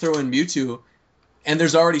they're going to throw in Mewtwo, and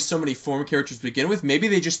there's already so many form characters to begin with, maybe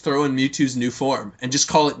they just throw in Mewtwo's new form and just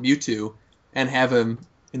call it Mewtwo and have him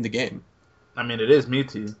in the game. I mean, it is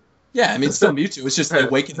Mewtwo. Yeah, I mean, it's still Mewtwo. It's just the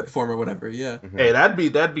awakening form or whatever, yeah. Mm-hmm. Hey,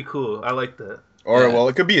 that'd be cool. I like that. Or, well,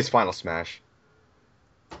 it could be his final Smash.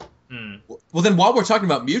 Well, then while we're talking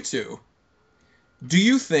about Mewtwo, do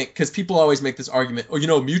you think, because people always make this argument,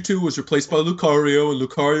 Mewtwo was replaced by Lucario, and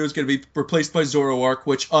Lucario is going to be replaced by Zoroark,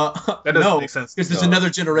 which, that doesn't make sense. Because there's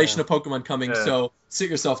another generation of Pokemon coming, so sit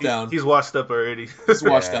yourself down. He's washed up already. He's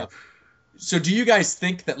washed up. So do you guys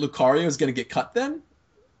think that Lucario is going to get cut then?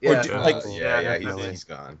 Yeah, he's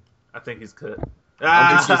gone. I think he's cut.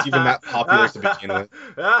 I don't think he's even that popular to begin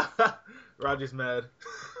with. Roger's mad.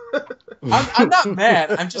 I'm not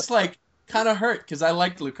mad. I'm just like kind of hurt because I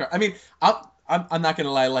liked Lucario. I mean, I'm not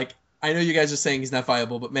gonna lie. Like I know you guys are saying he's not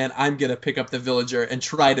viable, but man, I'm gonna pick up the Villager and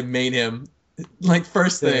try to main him like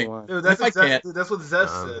first thing. Dude, that's what Zeph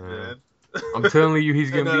said, man. I'm telling you,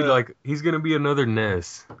 he's gonna be another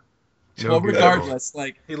Ness. Well, regardless,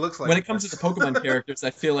 like he looks like when it comes to the Pokemon characters,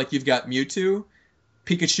 I feel like you've got Mewtwo,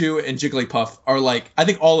 Pikachu, and Jigglypuff are like, I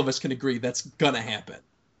think all of us can agree that's gonna happen.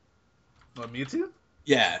 What, Mewtwo?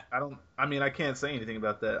 Yeah. I can't say anything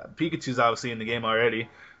about that. Pikachu's obviously in the game already.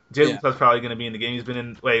 Jigglypuff's probably going to be in the game. He's been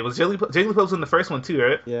in. Wait, was Jigglypuff's in the first one too,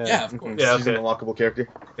 right? Yeah, of course. Yeah, He's an unlockable character.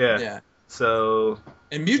 Yeah. So.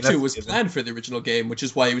 And Mewtwo was planned for the original game, which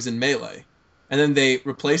is why he was in Melee, and then they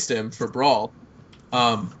replaced him for Brawl.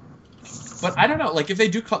 But I don't know. Like, if they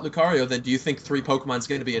do cut Lucario, then do you think 3 Pokemon's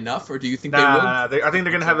going to be enough, or do you think they will? I think they're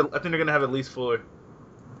going to have. I think they're going to have at least 4.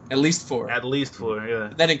 At least 4. At least 4.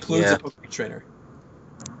 Yeah. That includes a Pokemon trainer.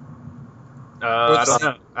 I don't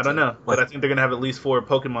know. I don't know, but I think they're gonna have at least 4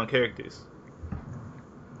 Pokemon characters.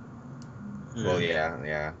 Well,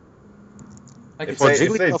 yeah. Like If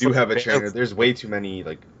it's they do have a trainer, there's way too many.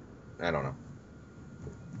 Like, I don't know.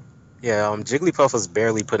 Yeah, Jigglypuff was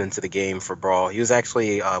barely put into the game for Brawl. He was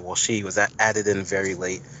actually, she was added in very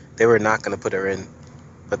late. They were not going to put her in,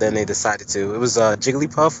 but then they decided to. It was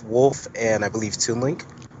Jigglypuff, Wolf, and I believe Toon Link.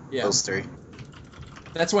 yeah. Those 3.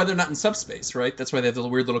 That's why they're not in subspace, right? That's why they have the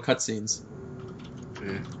weird little cutscenes.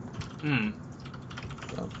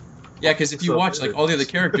 So, yeah, because if you watch, like, all the other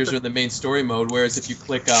characters are in the main story mode, whereas if you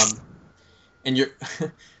click, and you're...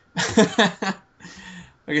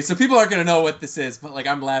 Okay, so people aren't going to know what this is, but, like,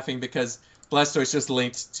 I'm laughing because Blastoise just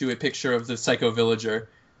linked to a picture of the Psycho Villager.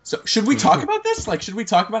 So, should we talk about this? Like, should we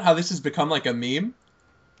talk about how this has become, like, a meme?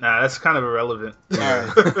 Nah, that's kind of irrelevant. All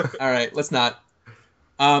right, let's not.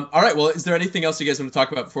 All right, well, is there anything else you guys want to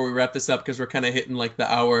talk about before we wrap this up? Because we're kind of hitting, like,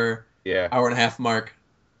 the hour and a half mark.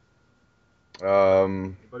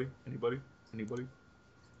 Anybody?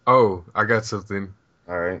 Oh, I got something.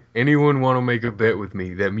 All right. Anyone want to make a bet with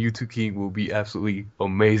me that Mewtwo King will be absolutely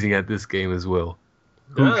amazing at this game as well?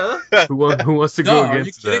 Who wants to go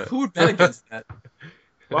against that? Who would bet against that?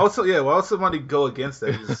 Why would somebody go against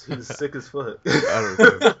that? He's sick as fuck. I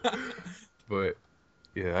don't know. But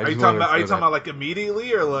yeah, Are you talking about like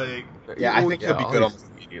immediately or like? Yeah, I think he'll be good almost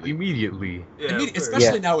immediately. Yeah,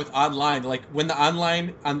 especially now with online, like when the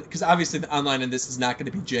online, because obviously the online in this is not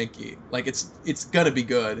going to be janky. Like it's gonna be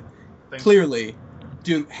good, clearly.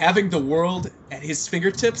 Dude, having the world at his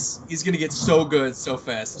fingertips, he's gonna get so good so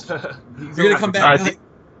fast. You're gonna come back. Do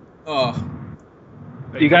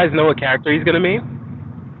you guys know what character he's gonna be?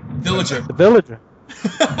 Villager. The Villager.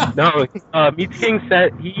 No, Meat King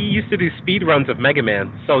said he used to do speed runs of Mega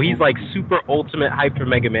Man, so he's like super ultimate hype for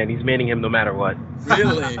Mega Man. He's manning him no matter what.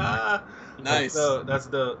 Really? Nice. That's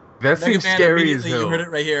the. That seems scary as hell. You heard it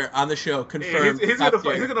right here on the show. Confirmed. He's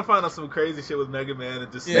gonna find out some crazy shit with Mega Man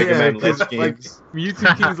and just Mega Man Ledge games. Like,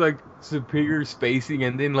 Mewtwo King's like superior spacing,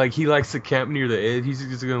 and then like he likes to camp near the edge. He's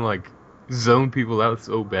just gonna like zone people out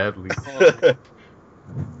so badly.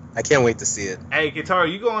 I can't wait to see it. Hey,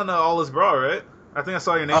 Kitaro, you go on All Is Brawl, right? I think I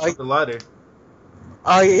saw your name on the ladder.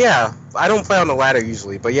 Yeah. I don't play on the ladder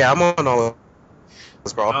usually, but yeah, I'm on All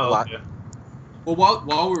Is Brawl a lot. Okay. Well,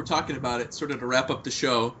 while we were talking about it, sort of to wrap up the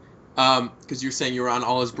show, because you're saying you were on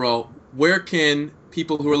All Is Brawl, where can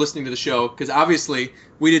people who are listening to the show, because obviously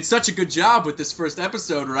we did such a good job with this first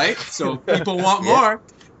episode, right? So people want more.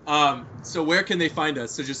 So where can they find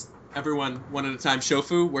us? So just everyone, one at a time.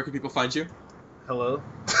 Shofu, where can people find you? Hello?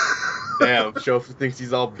 Damn, Shofu thinks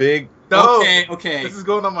he's all big. No, okay. This is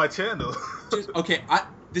going on my channel.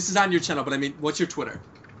 This is on your channel, but I mean, what's your Twitter?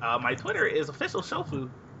 My Twitter is official Shofu.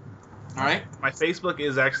 All right. My Facebook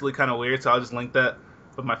is actually kind of weird, so I'll just link that.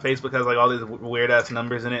 But my Facebook has like all these weird ass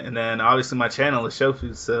numbers in it, and then obviously my channel is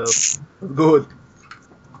Shofu. So good.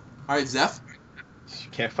 All right, Zeph. You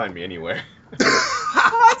can't find me anywhere.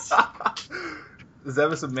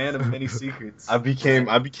 Zev is a man of many secrets. I became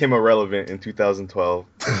irrelevant in 2012.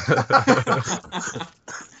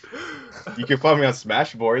 You can find me on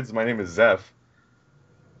Smashboards. My name is Zeph.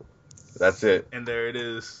 That's it. And there it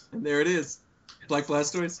is. Black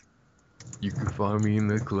Blastoise. You can find me in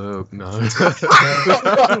the club. No.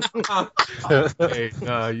 Hey,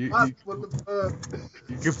 you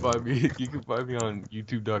can find me. You can find me on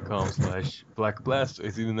YouTube.com/Black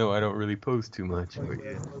Blastoise, even though I don't really post too much. But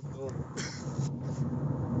yeah.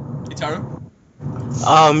 Kitaro?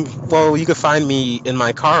 Well, you can find me in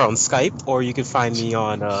my car on Skype, or you can find me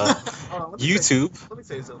on YouTube. Let me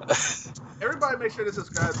say something. Everybody make sure to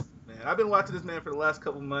subscribe, man. I've been watching this man for the last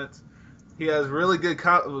couple months. He has really good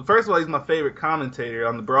first of all, he's my favorite commentator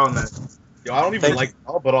on the Brawl match. Yo, I don't even like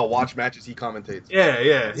Brawl, but I'll watch matches he commentates.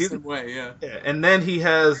 Yeah. He's the way, yeah. And then he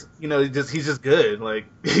has, he's just good. Like,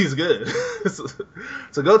 he's good.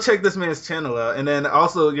 So go check this man's channel out. And then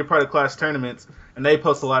also, you're part of Clash Tournaments, and they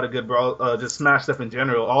post a lot of good Brawl, just Smash stuff in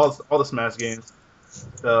general, all the Smash games.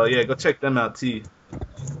 So yeah, go check them out too.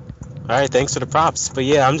 All right, thanks for the props. But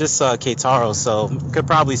yeah, I'm just Keitaro, so you could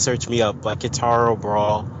probably search me up like Keitaro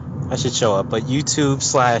Brawl. I should show up, but YouTube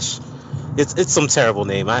 / it's some terrible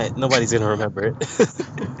name. Nobody's gonna remember it.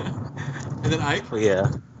 And then Ike?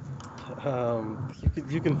 Yeah.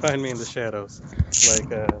 You can find me in the shadows.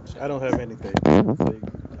 Like I don't have anything.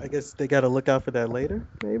 I guess they gotta look out for that later,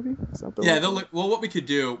 maybe something. Yeah, like well, what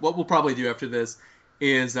we'll probably do after this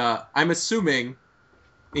is I'm assuming,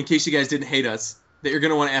 in case you guys didn't hate us, that you're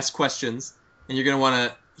gonna want to ask questions and you're gonna want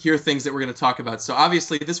to hear things that we're going to talk about. So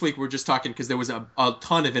obviously this week we're just talking because there was a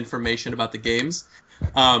ton of information about the games.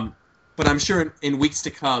 But I'm sure in weeks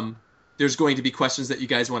to come, there's going to be questions that you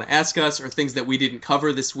guys want to ask us or things that we didn't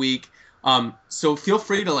cover this week. So feel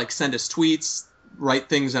free to like send us tweets, write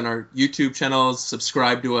things on our YouTube channels,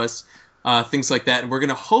 subscribe to us, things like that. And we're going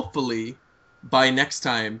to hopefully by next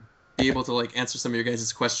time be able to like answer some of your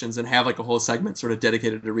guys' questions and have like a whole segment sort of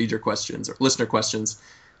dedicated to reader questions or listener questions.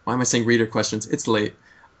 Why am I saying reader questions? It's late.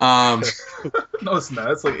 No, it's not.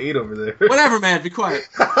 It's like 8 over there. Whatever, man. Be quiet.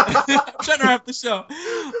 I'm trying to wrap the show.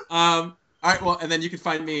 All right, well, and then you can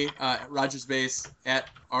find me at Rogers Base at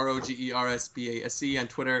ROGERSBASE on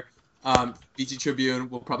Twitter. BG Tribune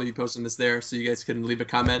will probably be posting this there, so you guys can leave a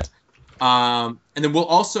comment. And then we'll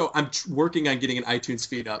also, I'm working on getting an iTunes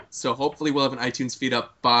feed up, so hopefully we'll have an iTunes feed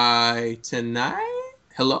up by tonight.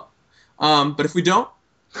 Hello. But if we don't,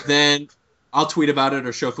 then I'll tweet about it, or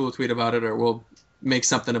Shofu will tweet about it, or we'll make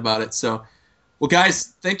something about it. So, well,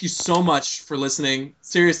 guys, thank you so much for listening.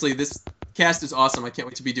 Seriously, this cast is awesome. I can't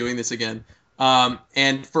wait to be doing this again.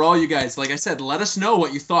 And for all you guys, like I said, let us know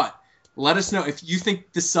what you thought. Let us know if you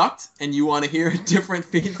think this sucked and you want to hear different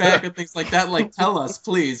feedback and things like that. Like, tell us,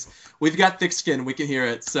 please. We've got thick skin. We can hear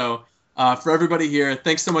it. So for everybody here,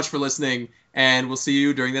 thanks so much for listening, and we'll see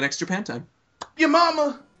you during the next Japan time. Your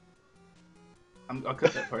mama. I'll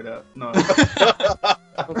cut that part out. No. Don't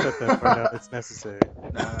cut that part out. It's necessary.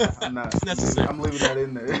 Nah, I'm not. It's necessary. I'm leaving that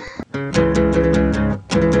in there.